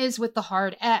first name is with the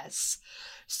hard S.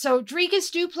 So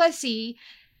Dricus du Plessis,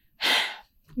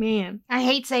 man, I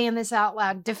hate saying this out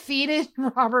loud, defeated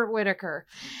Robert Whittaker,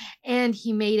 and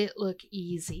he made it look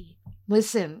easy.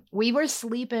 Listen, we were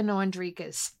sleeping on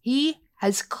Dricus. He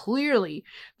has clearly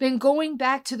been going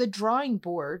back to the drawing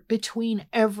board between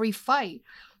every fight,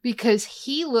 because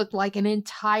he looked like an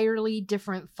entirely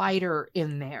different fighter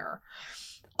in there.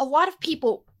 A lot of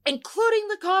people including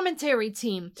the commentary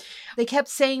team. They kept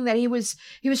saying that he was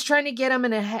trying to get him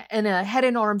in a head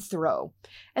and arm throw.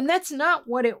 And that's not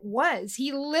what it was.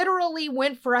 He literally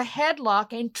went for a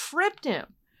headlock and tripped him.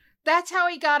 That's how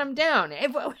he got him down.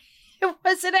 It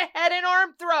wasn't a head and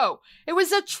arm throw. It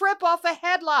was a trip off a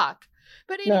headlock.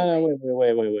 But anyway. No,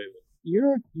 wait.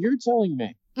 You're telling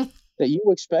me that you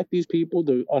expect these people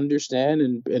to understand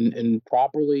and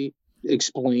properly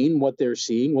explain what they're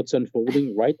seeing, what's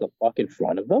unfolding right the fuck in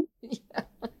front of them? Yeah.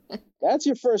 That's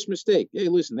your first mistake. Hey,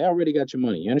 listen, they already got your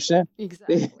money. You understand?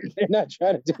 Exactly. They're not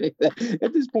trying to do that.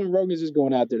 At this point, Rogan's just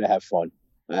going out there to have fun.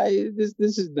 This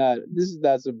is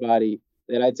not somebody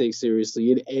that I take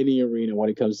seriously in any arena when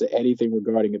it comes to anything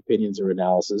regarding opinions or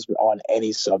analysis on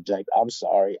any subject. I'm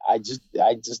sorry. I'm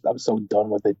so done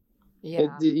with it. Yeah.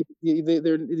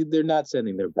 They're not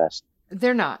sending their best.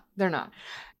 They're not.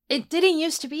 It didn't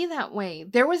used to be that way.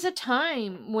 There was a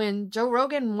time when Joe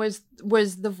Rogan was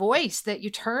the voice that you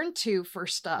turned to for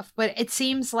stuff, but it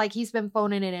seems like he's been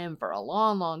phoning it in for a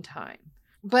long, long time.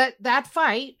 But that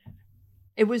fight,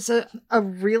 it was a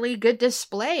really good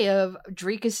display of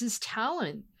Dricus's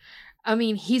talent. I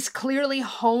mean, he's clearly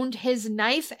honed his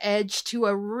knife edge to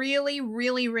a really,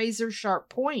 really razor sharp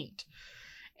point.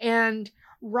 And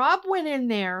Rob went in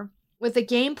there with a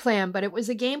game plan, but it was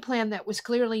a game plan that was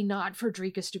clearly not for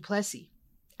Dricus du Plessis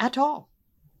at all.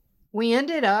 We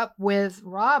ended up with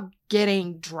Rob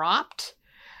getting dropped,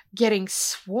 getting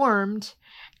swarmed,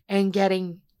 and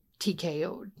getting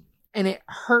TKO'd. And it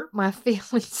hurt my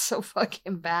feelings so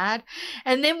fucking bad.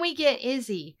 And then we get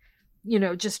Izzy,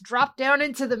 just dropped down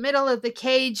into the middle of the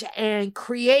cage and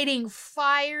creating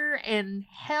fire and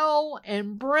hell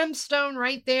and brimstone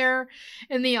right there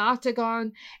in the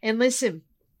octagon. And listen,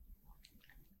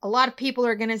 a lot of people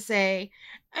are going to say,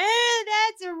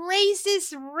 that's a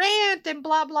racist rant and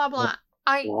blah, blah, blah.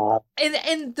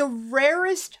 In the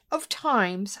rarest of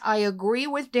times, I agree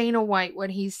with Dana White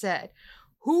when he said,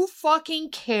 who fucking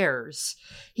cares?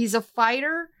 He's a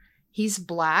fighter. He's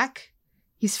black.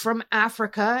 He's from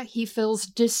Africa. He feels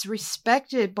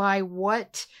disrespected by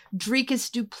what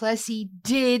Dricus du Plessis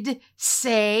did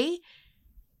say.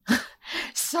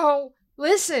 So,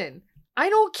 listen, I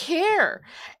don't care.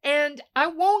 And I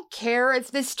won't care if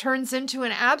this turns into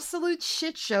an absolute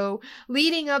shit show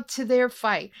leading up to their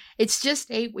fight. It's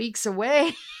just 8 weeks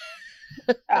away.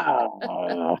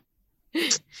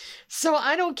 So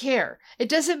I don't care. It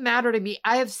doesn't matter to me.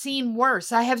 I have seen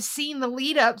worse. I have seen the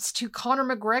lead ups to Conor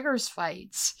McGregor's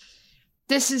fights.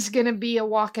 This is going to be a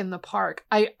walk in the park.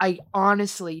 I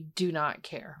honestly do not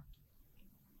care.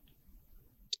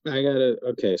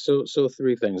 Okay. So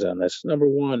 3 things on this. Number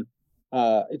one,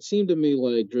 it seemed to me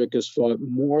like Dricus fought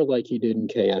more like he did in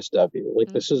KSW.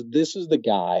 Like this is the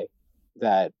guy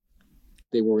that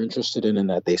they were interested in and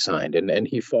that they signed, and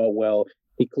he fought well.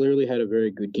 He clearly had a very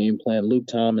good game plan. Luke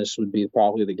Thomas would be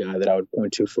probably the guy that I would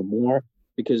point to for more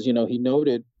because, he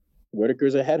noted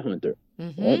Whitaker's a headhunter.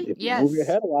 Mm-hmm. Right? If you move your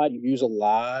head a lot, you use a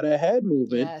lot of head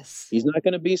movement. Yes. He's not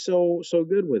going to be so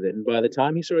good with it. And by the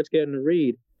time he starts getting a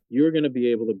read, you're going to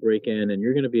be able to break in and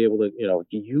you're going to be able to,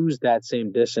 use that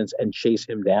same distance and chase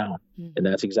him down. Mm-hmm. And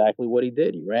that's exactly what he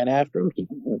did. He ran after him. He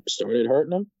started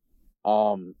hurting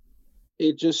him.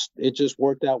 It just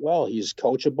worked out well. He's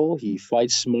coachable. He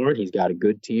fights smart. He's got a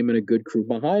good team and a good crew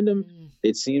behind him.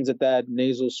 It seems that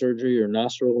nasal surgery or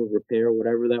nostril repair,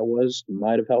 whatever that was,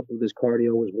 might have helped with his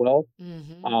cardio as well.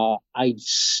 Mm-hmm. I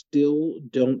still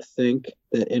don't think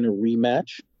that in a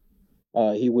rematch,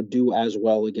 he would do as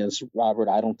well against Robert.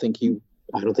 I don't think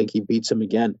he beats him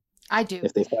again. I do.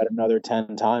 If they fight another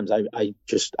 10 times, I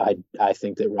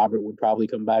think that Robert would probably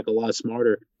come back a lot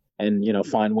smarter and,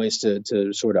 find ways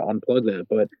to sort of unplug that.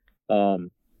 But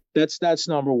that's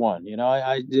number one.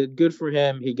 I did good for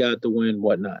him. He got the win,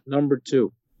 whatnot. Number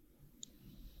 2,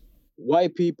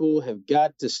 white people have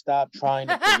got to stop trying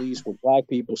to police what black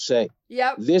people say.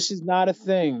 Yep. This is not a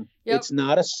thing. Yep. It's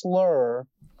not a slur.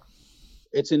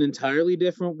 It's an entirely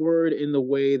different word in the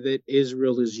way that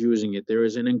Israel is using it. There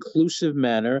is an inclusive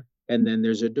manner, and then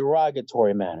there's a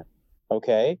derogatory manner.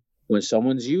 Okay? When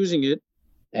someone's using it,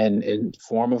 and in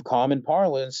form of common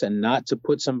parlance and not to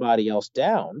put somebody else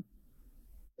down,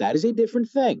 that is a different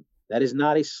thing. That is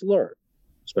not a slur,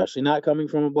 especially not coming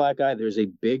from a black guy. There's a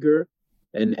bigger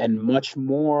and much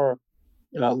more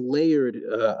layered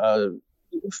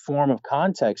form of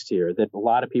context here that a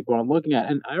lot of people aren't looking at.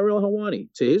 And Irel Helwani,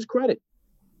 to his credit,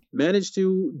 managed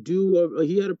to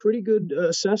he had a pretty good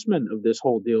assessment of this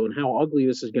whole deal and how ugly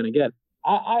this is going to get.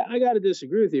 I got to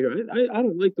disagree with you. I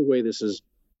don't like the way this is,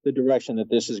 the direction that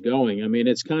this is going. I mean,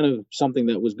 it's kind of something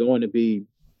that was going to be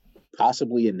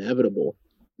possibly inevitable.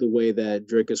 the way that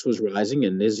Dricus was rising,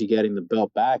 and is he getting the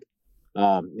belt back?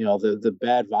 The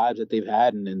bad vibes that they've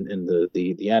had and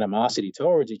the animosity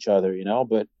towards each other,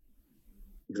 but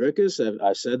Dricus,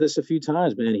 I've said this a few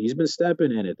times, man, he's been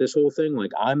stepping in it. This whole thing,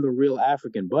 like, I'm the real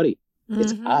African, buddy.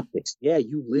 It's optics. Yeah,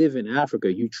 you live in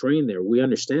Africa, you train there. We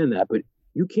understand that, but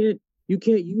you can't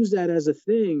use that as a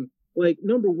thing. Like,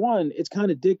 number one, it's kind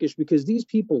of dickish because these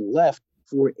people left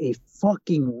for a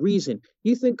fucking reason.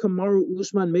 You think Kamaru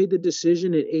Usman made the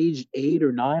decision at age 8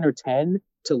 or 9 or 10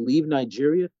 to leave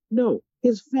Nigeria? No,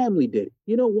 his family did.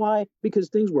 You know why? Because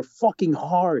things were fucking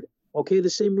hard. Okay, the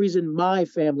same reason my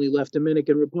family left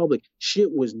Dominican Republic. Shit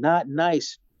was not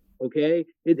nice. Okay,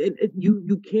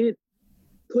 you can't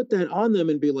put that on them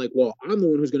and be like, well, I'm the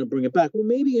one who's going to bring it back. Well,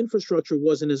 maybe infrastructure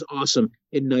wasn't as awesome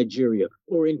in Nigeria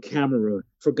or in Cameroon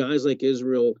for guys like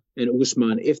Israel and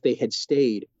Usman if they had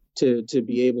stayed to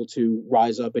be able to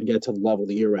rise up and get to the level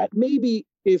that you're at. Maybe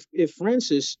if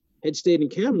Francis had stayed in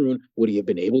Cameroon, would he have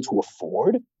been able to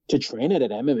afford to train at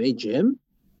an MMA gym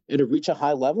and to reach a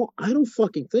high level? I don't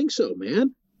fucking think so,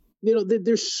 man.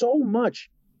 There's so much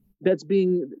that's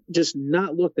being just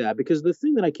not looked at, because the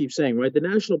thing that I keep saying, right, the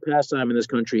national pastime in this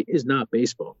country is not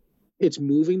baseball. It's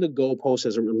moving the goalposts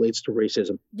as it relates to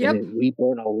racism. Yep. And we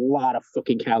burn a lot of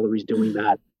fucking calories doing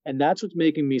that. And that's what's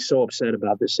making me so upset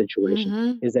about this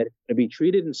situation, is that to be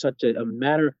treated in such a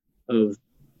manner of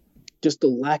just the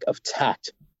lack of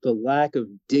tact, the lack of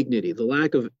dignity, the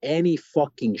lack of any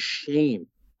fucking shame.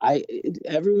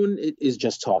 Everyone is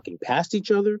just talking past each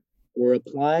other. We're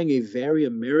applying a very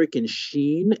American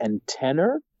sheen and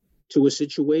tenor to a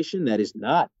situation that is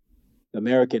not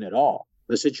American at all.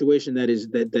 A situation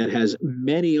that has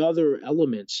many other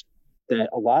elements that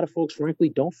a lot of folks, frankly,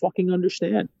 don't fucking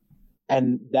understand.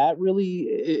 And that really,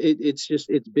 it's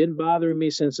been bothering me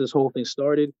since this whole thing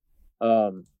started.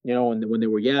 When they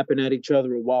were yapping at each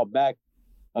other a while back,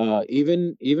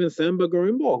 even Themba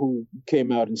Garimbo, who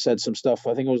came out and said some stuff,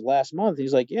 I think it was last month.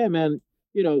 He's like, yeah, man,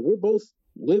 we're both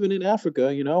living in Africa,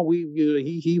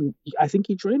 I think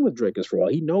he trained with Dricus for a while.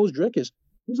 He knows Dricus.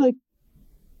 He's like,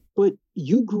 but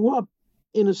you grew up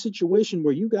in a situation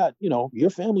where you got, your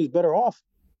family's better off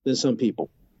than some people.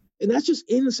 And that's just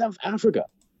in South Africa.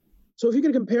 So if you're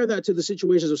going to compare that to the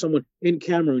situations of someone in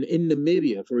Cameroon, in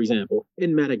Namibia, for example,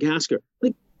 in Madagascar,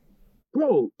 like,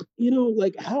 bro,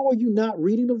 how are you not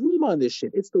reading the room on this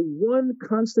shit? It's the one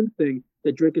constant thing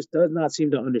that Dricus does not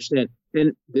seem to understand.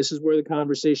 And this is where the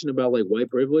conversation about like white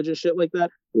privilege and shit like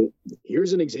that, well,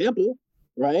 here's an example,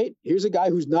 right? Here's a guy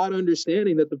who's not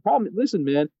understanding that the problem, listen,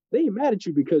 man, they ain't mad at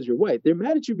you because you're white. They're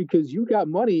mad at you because you got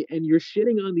money and you're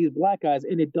shitting on these black guys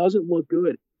and it doesn't look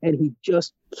good. And he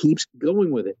just keeps going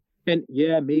with it. And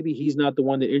yeah, maybe he's not the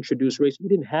one that introduced race. He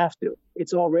didn't have to.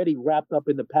 It's already wrapped up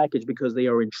in the package because they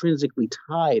are intrinsically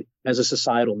tied as a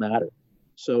societal matter.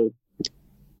 So,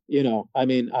 I don't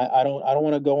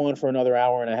want to go on for another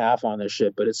hour and a half on this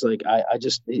shit, but it's like,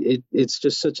 it's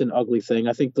just such an ugly thing.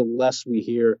 I think the less we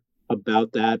hear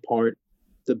about that part,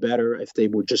 the better. If they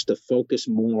were just to focus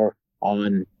more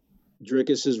on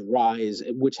Dricus's rise,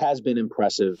 which has been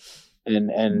impressive,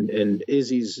 and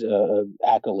Izzy's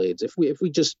accolades. If we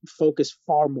just focus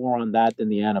far more on that than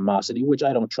the animosity, which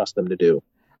I don't trust them to do,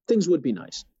 things would be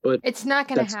nice. But it's not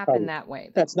going to happen that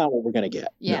way. That's not what we're going to get.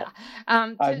 Yeah.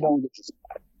 No. I know.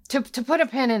 To put a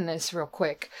pin in this real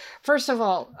quick, first of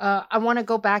all, I want to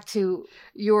go back to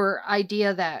your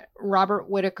idea that Robert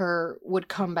Whittaker would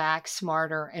come back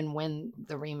smarter and win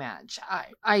the rematch.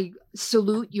 I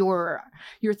salute your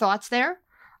thoughts there.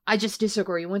 I just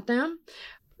disagree with them.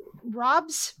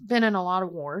 Rob's been in a lot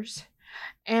of wars,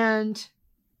 and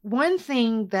one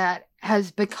thing that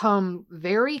has become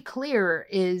very clear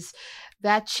is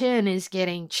that chin is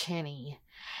getting chinny.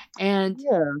 And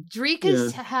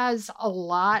Dricus has a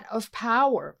lot of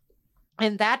power,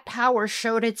 and that power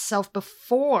showed itself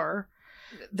before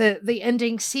the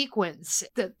ending sequence.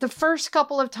 The first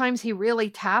couple of times he really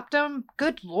tapped him,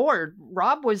 good Lord,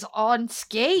 Rob was on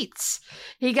skates.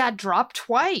 He got dropped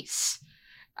twice.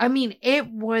 I mean, it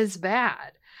was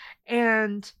bad.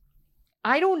 And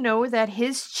I don't know that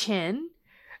his chin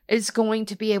is going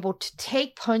to be able to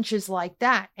take punches like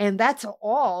that. And that's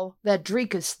all that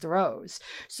Dricus throws.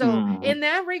 So in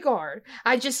that regard,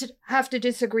 I just have to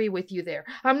disagree with you there.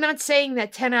 I'm not saying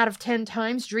that 10 out of 10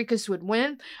 times Dricus would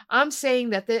win. I'm saying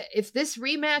that if this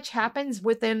rematch happens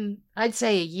within, I'd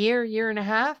say, a year and a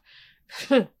half,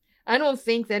 I don't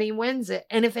think that he wins it.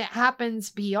 And if it happens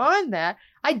beyond that,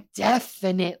 I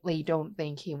definitely don't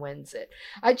think he wins it.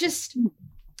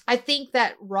 I think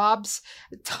that Rob's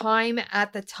time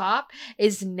at the top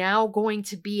is now going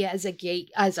to be as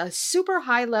a super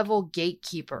high level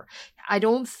gatekeeper. I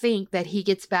don't think that he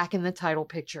gets back in the title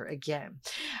picture again.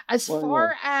 As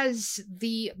far as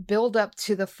the build up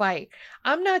to the fight,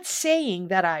 I'm not saying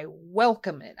that I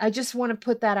welcome it. I just want to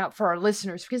put that out for our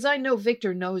listeners because I know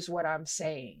Victor knows what I'm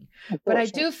saying. But I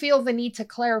do feel the need to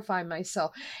clarify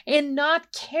myself. And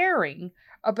not caring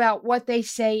about what they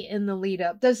say in the lead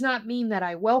up does not mean that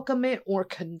I welcome it or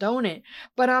condone it,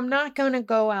 but I'm not going to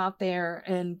go out there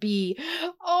and be,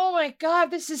 oh my God,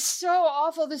 this is so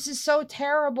awful. This is so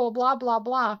terrible, blah, blah,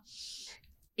 blah.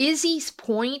 Izzy's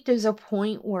point is a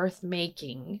point worth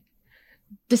making,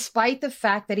 despite the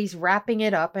fact that he's wrapping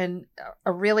it up in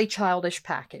a really childish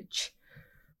package.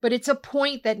 But it's a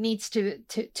point that needs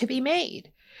to be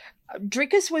made.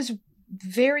 Dricus was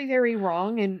very, very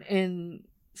wrong in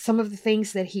some of the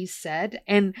things that he said,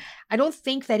 and I don't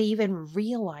think that he even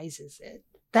realizes it.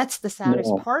 That's the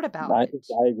saddest part about it.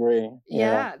 I agree.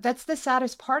 Yeah, that's the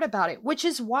saddest part about it, which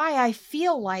is why I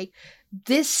feel like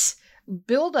this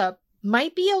buildup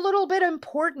might be a little bit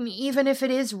important, even if it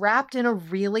is wrapped in a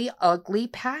really ugly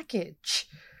package.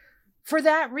 For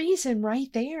that reason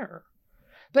right there.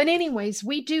 But anyways,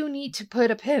 we do need to put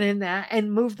a pin in that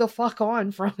and move the fuck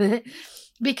on from it,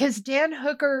 because Dan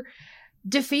Hooker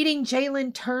defeating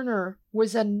Jalen Turner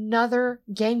was another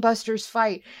gangbusters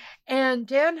fight. And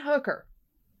Dan Hooker,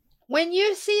 when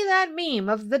you see that meme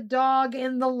of the dog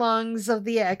in the lungs of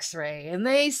the X-ray, and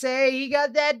they say he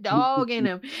got that dog in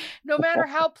him, no matter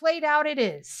how played out it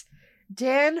is,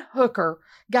 Dan Hooker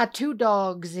got 2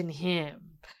 dogs in him.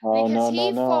 Because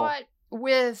he fought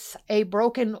with a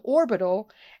broken orbital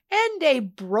and a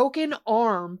broken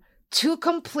arm to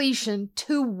completion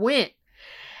to win.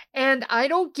 And I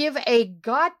don't give a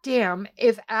goddamn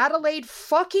if Adelaide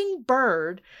fucking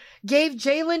Bird gave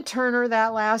Jalen Turner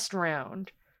that last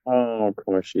round. Oh, of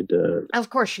course she did. Of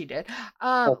course she did.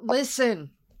 Listen,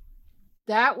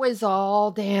 that was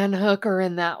all Dan Hooker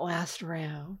in that last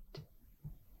round.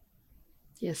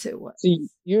 Yes, it was. See,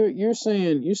 you're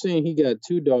saying he got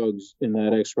 2 dogs in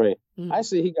that X-ray. Mm-hmm. I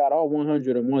say he got all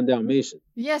 101 Dalmatians.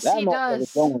 Yes, he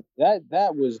does.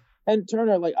 That was, and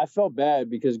Turner, like, I felt bad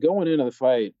because going into the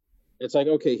fight, it's like,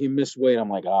 okay, he missed weight. I'm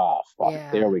like, fuck,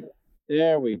 yeah.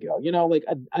 There we go. You know, like,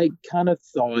 I kind of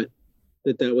thought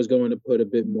that was going to put a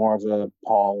bit more of a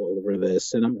pall over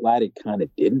this, and I'm glad it kind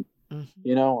of didn't. Mm-hmm.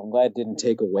 You know, I'm glad it didn't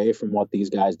take away from what these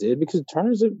guys did, because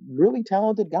Turner's a really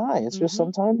talented guy. It's just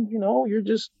sometimes, you know, you're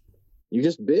just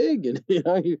big, and you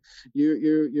know,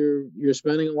 you're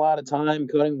spending a lot of time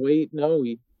cutting weight. No,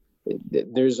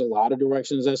 there's a lot of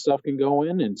directions that stuff can go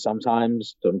in, and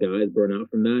sometimes some guys burn out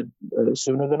from that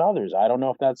sooner than others. I don't know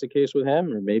if that's the case with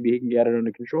him, or maybe he can get it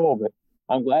under control, but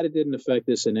I'm glad it didn't affect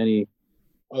this in any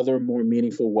other more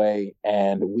meaningful way.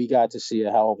 And we got to see a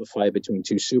hell of a fight between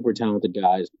 2 super talented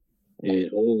guys,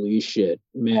 and holy shit,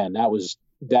 man, that was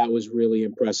really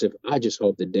impressive. I just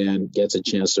hope that Dan gets a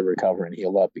chance to recover and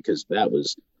heal up, because that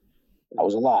was a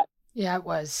lot. Yeah, it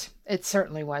was. It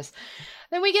certainly was.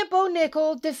 Then we get Bo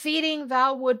Nickel defeating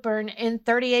Val Woodburn in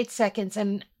 38 seconds.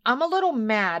 And I'm a little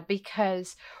mad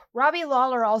because Robbie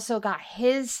Lawler also got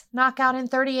his knockout in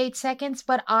 38 seconds.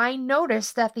 But I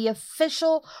noticed that the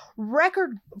official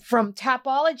record from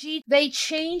Tapology, they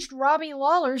changed Robbie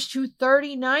Lawler's to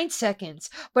 39 seconds.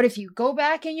 But if you go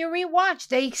back and you rewatch,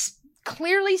 they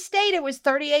clearly stated it was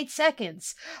 38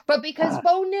 seconds. But because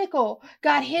Bo Nickel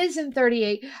got his in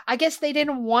 38, I guess they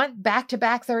didn't want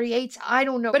back-to-back 38s. I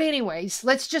don't know. But anyways,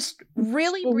 let's just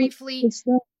really briefly...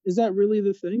 Is that really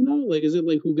the thing, though? Like, is it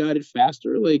like who got it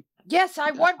faster? Like, yes, I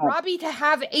want Robbie to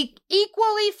have a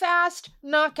equally fast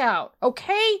knockout,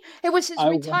 okay? It was his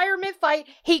retirement fight.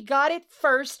 He got it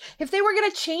first. If they were going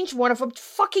to change one of them,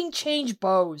 fucking change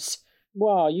Bo's.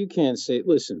 Well, you can't say...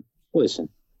 Listen.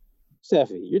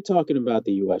 Steffi, you're talking about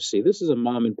the UFC. This is a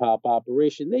mom and pop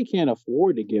operation. They can't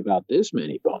afford to give out this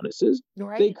many bonuses.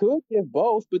 Right. They could give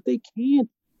both, but they can't.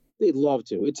 They'd love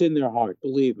to. It's in their heart.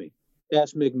 Believe me.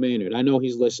 Ask Mick Maynard. I know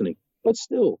he's listening. But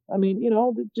still, I mean, you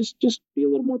know, just be a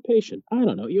little more patient. I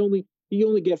don't know. You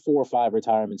only get 4 or 5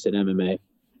 retirements in MMA.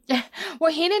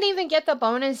 Well, he didn't even get the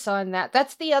bonus on that.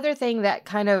 That's the other thing that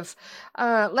kind of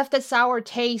left a sour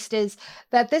taste, is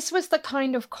that this was the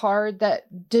kind of card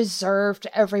that deserved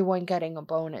everyone getting a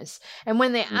bonus. And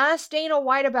when they asked Dana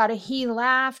White about it, he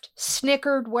laughed,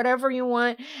 snickered, whatever you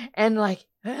want, and like,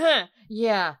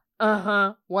 yeah,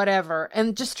 whatever,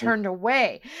 and just turned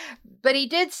away. But he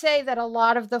did say that a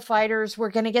lot of the fighters were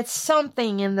going to get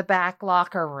something in the back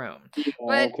locker room.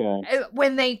 But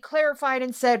when they clarified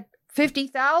and said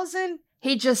 50,000,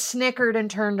 He just snickered and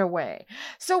turned away.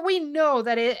 So we know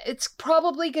that it's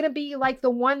probably going to be like the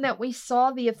one that we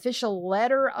saw the official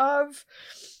letter of.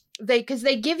 Because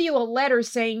they give you a letter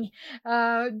saying,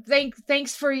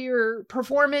 thanks for your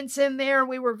performance in there.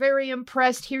 We were very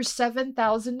impressed. Here's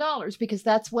 $7,000, because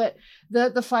that's what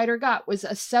the fighter got, was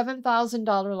a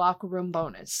 $7,000 locker room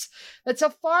bonus. That's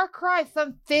a far cry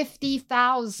from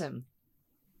 $50,000.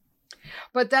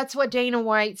 But that's what Dana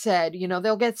White said.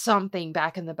 They'll get something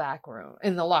back in the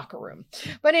locker room.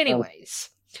 But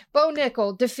anyways, Bo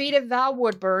Nickel defeated Val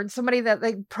Woodburn, somebody that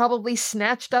they probably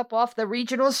snatched up off the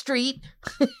regional street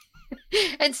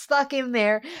and stuck him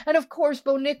there. And of course,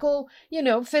 Bo Nickel,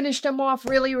 finished him off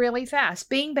really, really fast.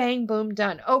 Bing, bang, boom,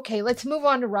 done. Okay, let's move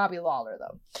on to Robbie Lawler,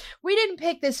 though. We didn't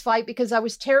pick this fight because I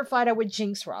was terrified I would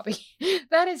jinx Robbie.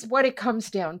 That is what it comes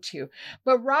down to.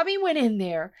 But Robbie went in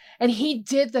there and he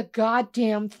did the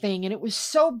goddamn thing. And it was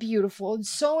so beautiful and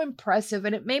so impressive.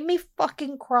 And it made me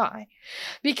fucking cry.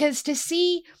 Because to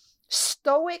see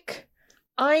stoic,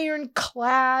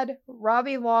 ironclad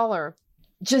Robbie Lawler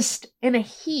just in a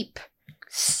heap,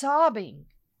 sobbing.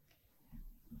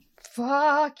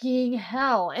 Fucking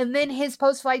hell. And then his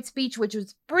post-fight speech, which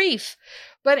was brief,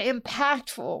 but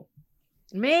impactful.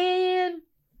 Man,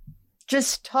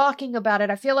 just talking about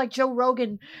it. I feel like Joe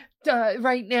Rogan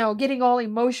right now, getting all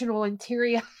emotional and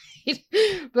teary-eyed.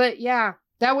 But yeah,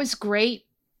 that was great.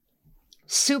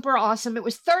 Super awesome. It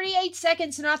was 38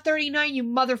 seconds, not 39, you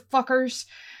motherfuckers.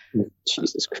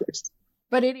 Jesus Christ.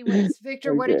 But anyways,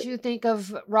 Victor, what did you think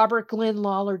of Robert Glenn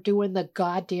Lawler doing the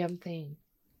goddamn thing?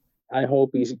 I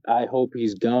hope he's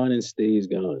gone and stays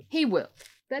gone. He will.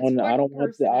 That's I don't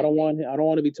want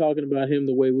to be talking about him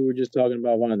the way we were just talking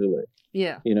about Wanderlei.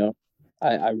 Yeah.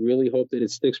 I really hope that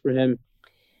it sticks for him.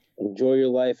 Enjoy your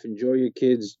life, enjoy your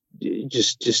kids.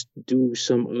 Just do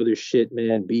some other shit,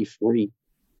 man. Be free.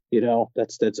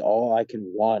 That's all I can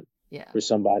want for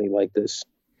somebody like this.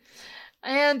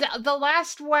 And the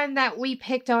last one that we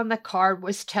picked on the card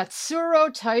was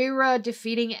Tatsuro Taira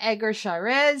defeating Edgar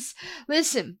Chairez.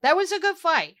 Listen, that was a good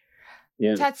fight.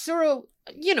 Yeah. Tatsuro,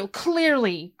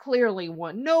 clearly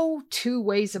won. No two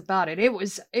ways about it. It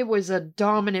was a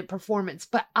dominant performance.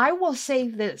 But I will say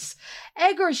this.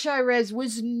 Edgar Chairez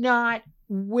was not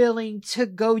willing to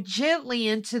go gently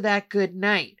into that good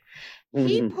night.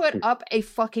 He put up a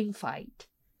fucking fight.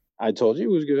 I told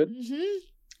you it was good. Mm-hmm.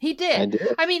 He did.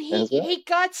 I mean, he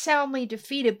got soundly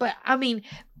defeated, but I mean,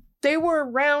 there were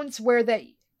rounds where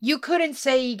you couldn't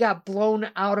say he got blown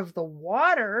out of the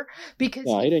water because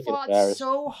he fought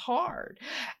so hard.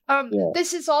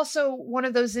 This is also one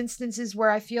of those instances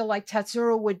where I feel like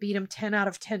Tatsuro would beat him 10 out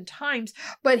of 10 times,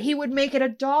 but he would make it a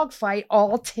dogfight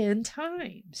all 10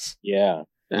 times. Yeah,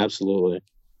 absolutely.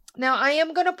 Now, I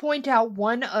am going to point out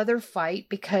one other fight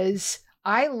because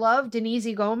I love Denise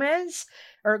Gomes.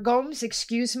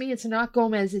 Excuse me. It's not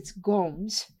Gomez, it's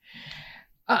Gomes.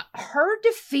 Her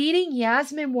defeating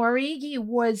Yasmin Warigi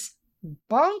was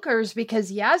bonkers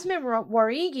because Yasmin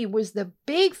Warigi was the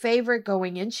big favorite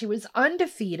going in. She was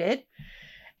undefeated.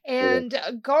 And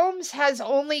Gomes has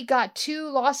only got 2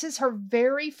 losses. Her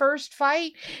very first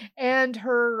fight and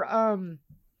her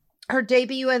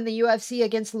debut in the UFC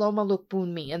against Loma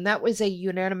Lookboonmee, and that was a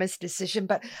unanimous decision.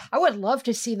 But I would love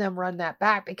to see them run that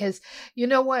back because you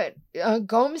know what?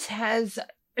 Gomes has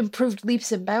improved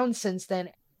leaps and bounds since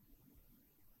then.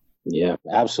 Yeah,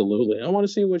 absolutely. I want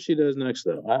to see what she does next,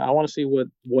 though. I want to see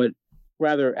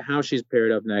how she's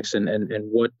paired up next and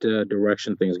what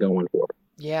direction things going for her.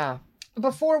 Yeah.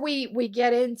 Before we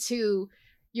get into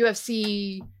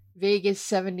UFC Vegas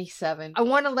 77, I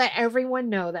want to let everyone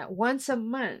know that once a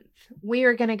month, we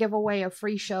are going to give away a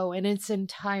free show in its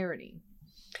entirety.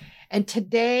 And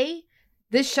today,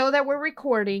 this show that we're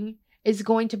recording is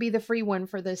going to be the free one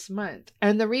for this month.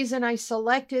 And the reason I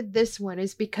selected this one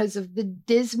is because of the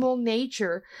dismal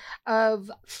nature of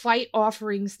fight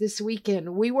offerings this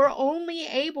weekend. We were only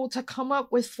able to come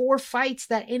up with 4 fights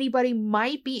that anybody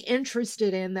might be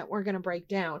interested in that we're going to break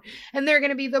down. And they're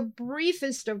going to be the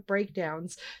briefest of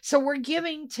breakdowns. So we're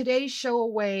giving today's show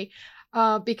away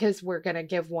because we're going to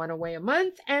give one away a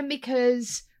month and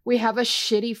because we have a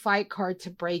shitty fight card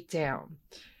to break down.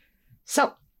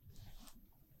 So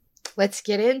let's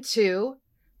get into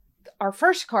our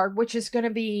first card, which is going to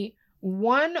be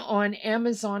one on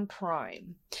Amazon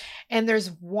Prime. And there's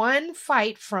one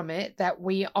fight from it that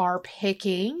we are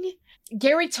picking.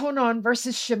 Gary Tonon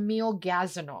versus Shamil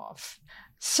Gazanov.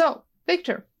 So,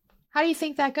 Victor, how do you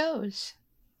think that goes?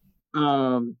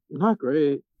 Not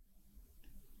great.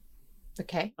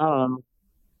 Okay.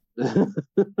 What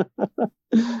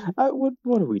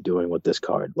are we doing with this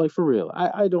card? Like, for real,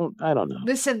 I don't know.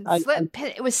 Listen,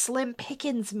 it was slim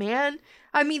pickings, man.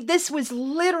 I mean, this was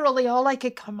literally all I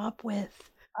could come up with.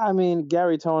 I mean,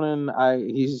 Gary Tonin,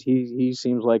 he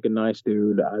seems like a nice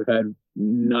dude. I've had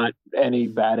not any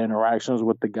bad interactions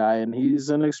with the guy, and he's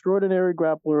an extraordinary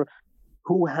grappler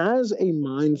who has a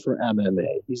mind for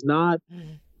MMA. He's not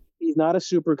a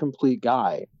super complete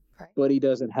guy, right, but he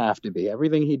doesn't have to be.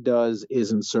 Everything he does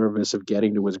is in service of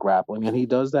getting to his grappling, and he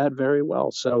does that very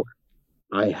well. So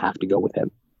I have to go with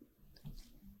him.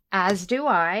 As do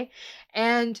I.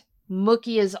 And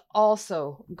Mookie is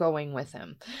also going with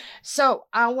him. So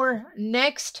our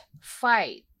next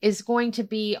fight is going to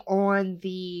be on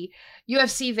the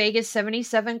UFC Vegas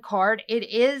 77 card. It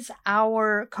is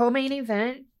our co-main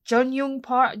event, Jun Young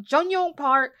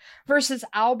Park versus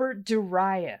Albert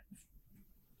Duraev.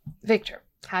 Victor,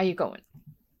 how you going?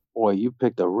 Boy, you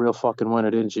picked a real fucking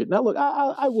winner, didn't you? Now look,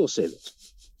 I will say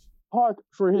this. Park,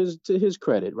 to his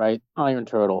credit, right? Iron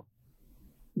Turtle.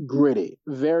 Gritty,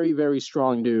 very, very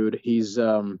strong dude. He's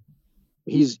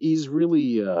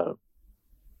really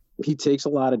he takes a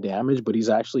lot of damage, but he's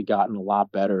actually gotten a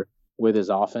lot better with his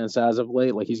offense as of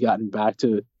late. Like, he's gotten back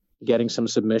to getting some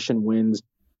submission wins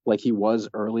like he was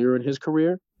earlier in his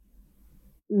career.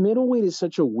 Middleweight is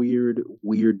such a weird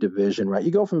division, right?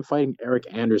 You go from fighting Eric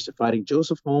Anders to fighting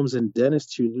Joseph Holmes and Dennis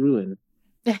Tululin,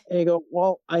 and you go,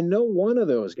 well, I know one of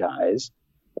those guys.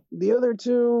 The other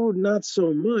two, not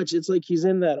so much. It's like he's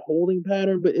in that holding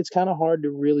pattern, but it's kind of hard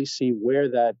to really see where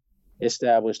that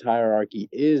established hierarchy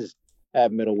is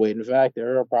at middleweight. In fact,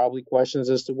 there are probably questions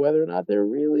as to whether or not there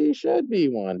really should be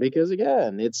one, because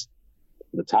again, it's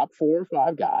the top 4 or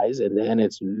 5 guys, and then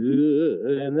it's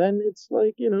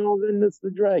like, then it's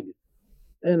the drag.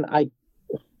 And I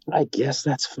guess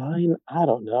that's fine. I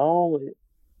don't know.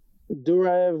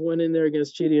 Duraev went in there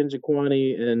against Chidi and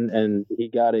Jaquani, and he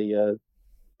got a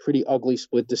pretty ugly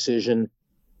split decision.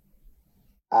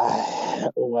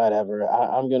 Whatever.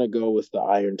 I'm going to go with the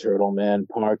Iron Turtle, man.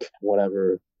 Park,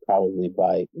 whatever, probably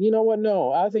by... You know what?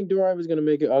 No, I think Duraev is going to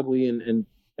make it ugly and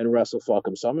wrestle fuck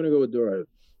him. So I'm going to go with Duraev.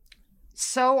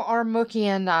 So are Mookie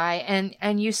and I,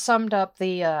 and you summed up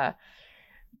the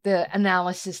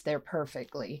analysis there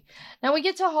perfectly. Now we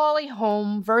get to Holly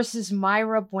Holm versus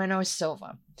Mayra Bueno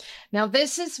Silva. Now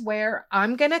this is where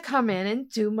I'm going to come in and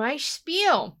do my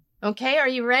spiel. Okay, are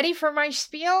you ready for my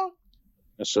spiel?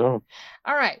 Yes, sir.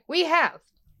 All right, we have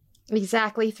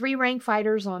exactly 3 ranked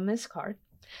fighters on this card.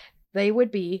 They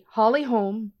would be Holly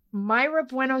Holm, Mayra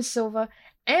Bueno Silva,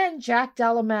 and Jack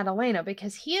Della Maddalena,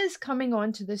 because he is coming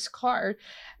onto this card.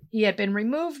 He had been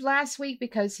removed last week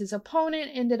because his opponent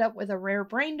ended up with a rare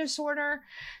brain disorder.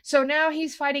 So now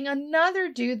he's fighting another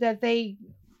dude that they,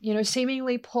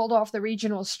 seemingly pulled off the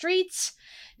regional streets.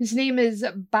 His name is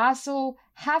Basil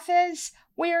Hafez.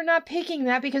 We are not picking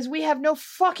that because we have no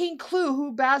fucking clue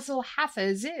who Basil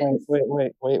Hafez is.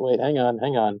 Wait. Hang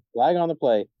on. Flag on the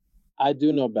play. I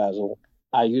do know Basil.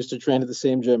 I used to train at the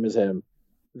same gym as him.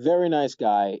 Very nice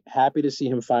guy. Happy to see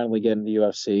him finally get in the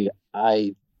UFC.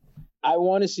 I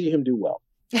want to see him do well.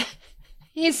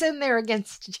 He's in there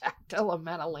against Jack Della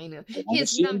Maddalena.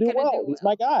 He's not going to do well. He's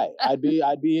my guy. I'd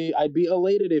be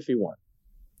elated if he won.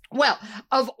 Well,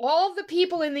 of all the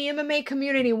people in the MMA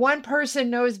community, one person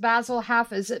knows Basil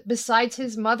Hafez besides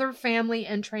his mother, family,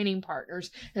 and training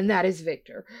partners, and that is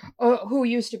Victor, who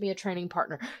used to be a training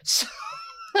partner. So...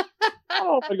 I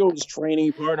don't think it was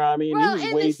training partner. I mean, well,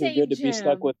 he was way too good to be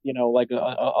stuck with, like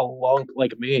a lunk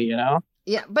like me,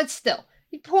 Yeah, but still,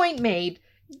 point made.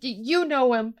 You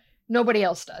know him. Nobody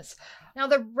else does. Now,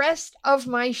 the rest of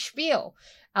my spiel,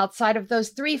 outside of those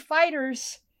 3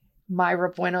 fighters,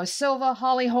 Mayra Bueno Silva,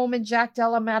 Holly Holm, and Jack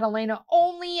Della Maddalena,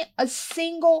 only a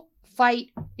single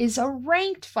fight is a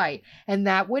ranked fight, and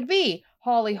that would be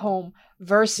Holly Holm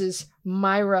versus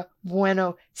Mayra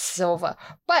Bueno Silva.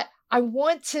 But I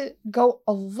want to go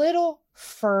a little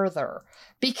further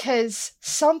because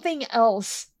something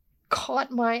else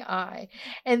caught my eye,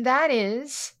 and that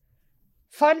is,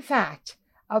 fun fact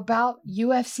about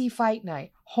UFC Fight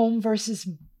Night, Holm versus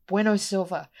Bueno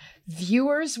Silva.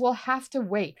 Viewers will have to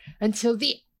wait until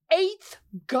the 8th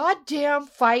goddamn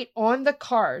fight on the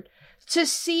card to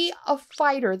see a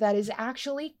fighter that is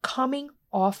actually coming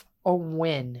off a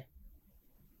win.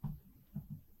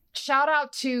 Shout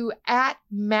out to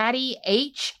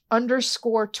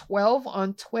 @MaddieH_12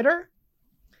 on Twitter.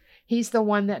 He's the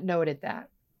one that noted that.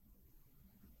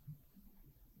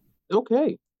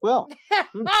 Okay, well,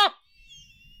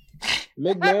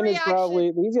 McMahon is probably.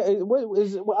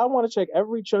 I want to check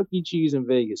every Chuck E. Cheese in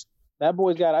Vegas. That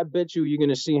boy's got. I bet you're going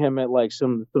to see him at like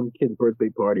some kid's birthday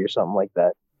party or something like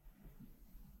that.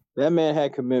 That man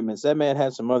had commitments. That man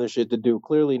had some other shit to do.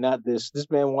 Clearly not this.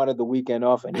 This man wanted the weekend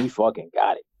off, and he fucking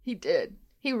got it. He did.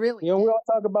 He really You know, did. we all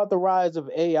talk about the rise of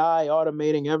AI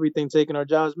automating everything, taking our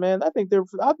jobs. Man, I think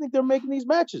they're making these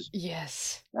matches.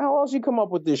 Yes. How else you come up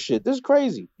with this shit? This is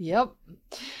crazy. Yep.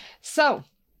 So,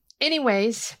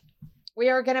 anyways, we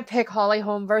are going to pick Holly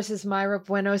Holm versus Myra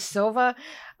Bueno Silva.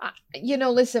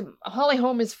 Listen, Holly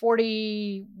Holm is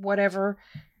 40 whatever.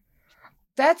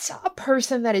 That's a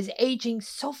person that is aging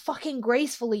so fucking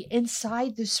gracefully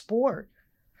inside the sport.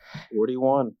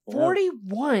 41. Yeah.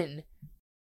 41.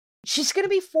 She's going to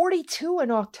be 42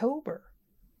 in October.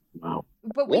 Wow.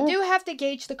 But we do have to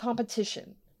gauge the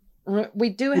competition. We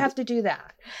do have to do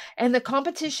that. And the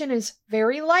competition is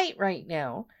very light right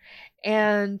now.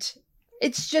 And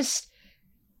it's just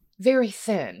very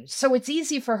thin. So it's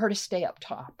easy for her to stay up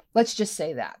top. Let's just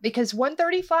say that. Because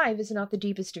 135 is not the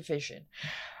deepest division.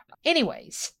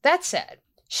 Anyways, that said,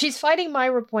 she's fighting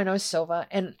Myra Bueno Silva.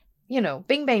 And,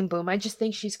 bing, bang, boom. I just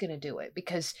think she's going to do it.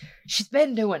 Because she's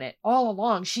been doing it all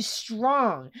along. She's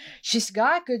strong. She's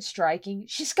got good striking.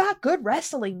 She's got good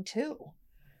wrestling, too.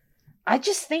 I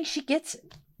just think she gets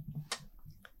it.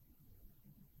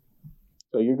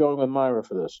 So you're going with Myra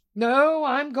for this? No,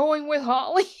 I'm going with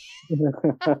Holly.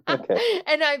 Okay.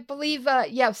 And I believe,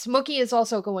 Smokey is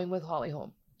also going with Holly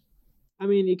Holm. I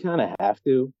mean, you kind of have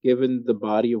to, given the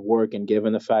body of work and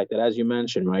given the fact that, as you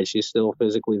mentioned, right, she's still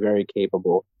physically very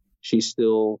capable. She's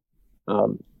still a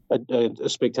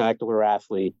spectacular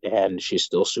athlete, and she's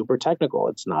still super technical.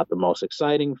 It's not the most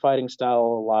exciting fighting style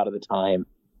a lot of the time,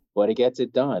 but it gets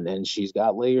it done. And she's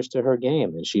got layers to her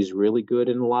game, and she's really good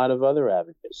in a lot of other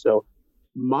avenues. So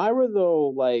Myra,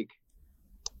 though,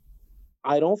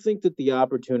 I don't think that the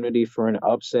opportunity for an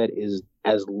upset is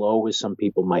as low as some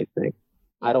people might think.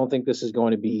 I don't think this is going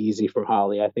to be easy for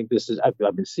Holly. I think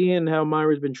I've been seeing how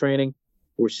Myra's been training.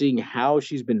 We're seeing how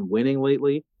she's been winning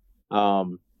lately.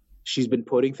 She's been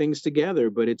putting things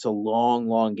together, but it's a long,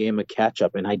 long game of catch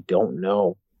up. And I don't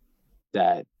know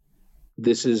that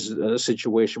this is a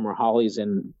situation where Holly's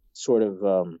in sort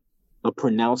of a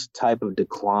pronounced type of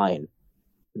decline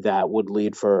that would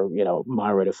lead for,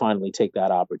 Myra to finally take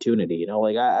that opportunity.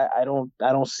 I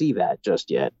don't see that just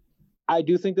yet. I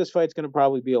do think this fight's going to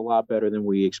probably be a lot better than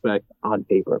we expect on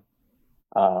paper,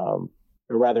 or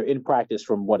rather in practice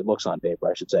from what it looks on paper,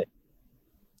 I should say.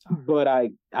 But I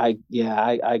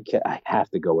have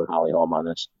to go with Holly Holm on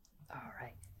this. All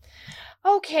right.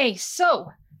 Okay,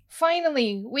 so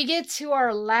finally we get to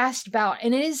our last bout,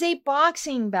 and it is a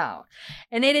boxing bout,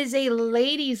 and it is a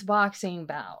ladies' boxing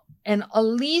bout. And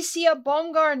Alicia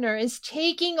Baumgartner is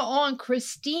taking on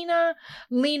Christina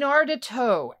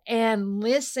Leonardo. And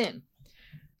listen,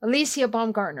 Alicia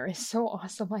Baumgartner is so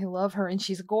awesome. I love her, and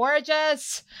she's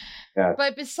gorgeous. Yeah.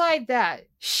 But beside that,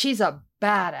 she's a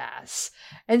badass.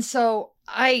 And so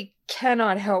I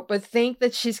cannot help but think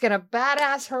that she's going to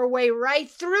badass her way right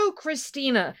through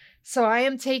Christina. So I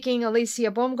am taking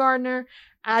Alicia Baumgartner,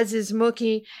 as is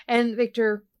Mookie. And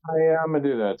Victor, I'm going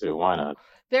to do that too. Why not?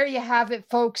 There you have it,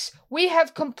 folks. We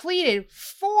have completed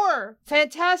 4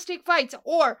 fantastic fights,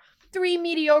 or 3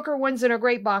 mediocre ones in a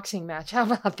great boxing match. How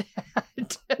about that?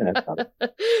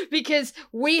 Because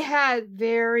we had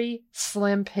very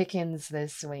slim pickings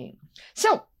this week.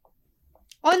 So,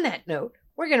 on that note,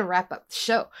 we're going to wrap up the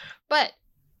show. But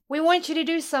we want you to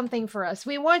do something for us.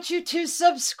 We want you to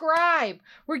subscribe.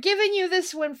 We're giving you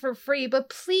this one for free, but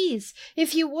please,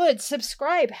 if you would,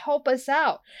 subscribe. Help us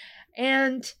out.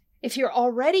 And if you're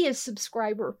already a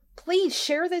subscriber, please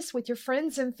share this with your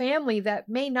friends and family that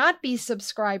may not be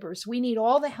subscribers. We need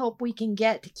all the help we can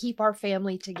get to keep our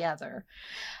family together.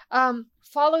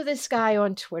 Follow this guy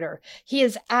on Twitter. He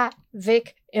is at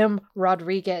Vic M.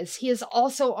 Rodriguez. He is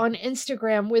also on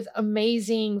Instagram with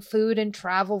amazing food and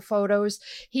travel photos.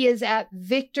 He is at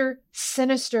Victor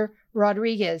Sinister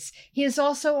Rodriguez. He is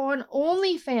also on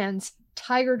OnlyFans,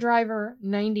 Tiger Driver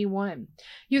 91.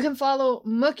 You can follow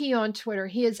Mookie on Twitter.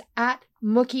 He is at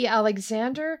Mookie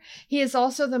Alexander. He is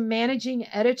also the managing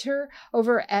editor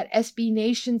over at SB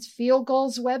Nation's Field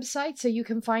Goals website, so you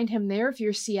can find him there if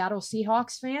you're a Seattle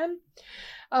Seahawks fan.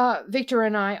 Victor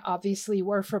and I obviously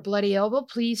work for Bloody Elbow.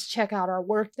 Please check out our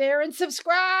work there and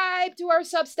subscribe to our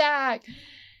Substack.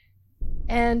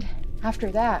 And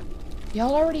after that,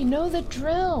 y'all already know the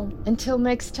drill. Until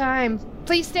next time,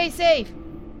 please stay safe.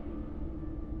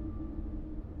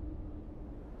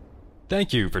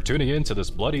 Thank you for tuning in to this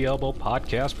Bloody Elbow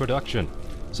podcast production.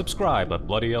 Subscribe at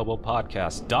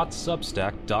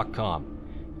bloodyelbowpodcast.substack.com.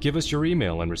 Give us your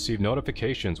email and receive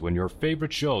notifications when your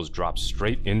favorite shows drop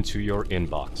straight into your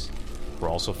inbox. We're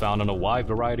also found on a wide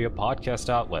variety of podcast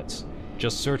outlets.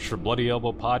 Just search for Bloody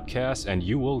Elbow Podcast and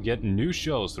you will get new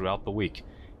shows throughout the week,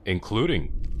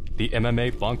 including the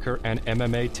MMA Bunker and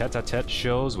MMA Tete-a-Tete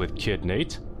shows with Kid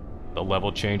Nate, the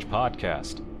Level Change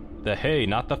Podcast, the Hey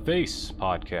Not the Face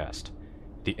Podcast,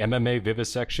 the MMA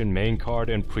Vivisection main card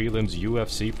and prelims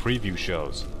UFC preview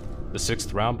shows, the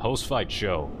 6th Round Post-Fight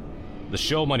Show, the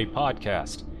Show Money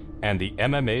Podcast, and the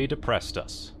MMA Depressed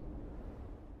Us.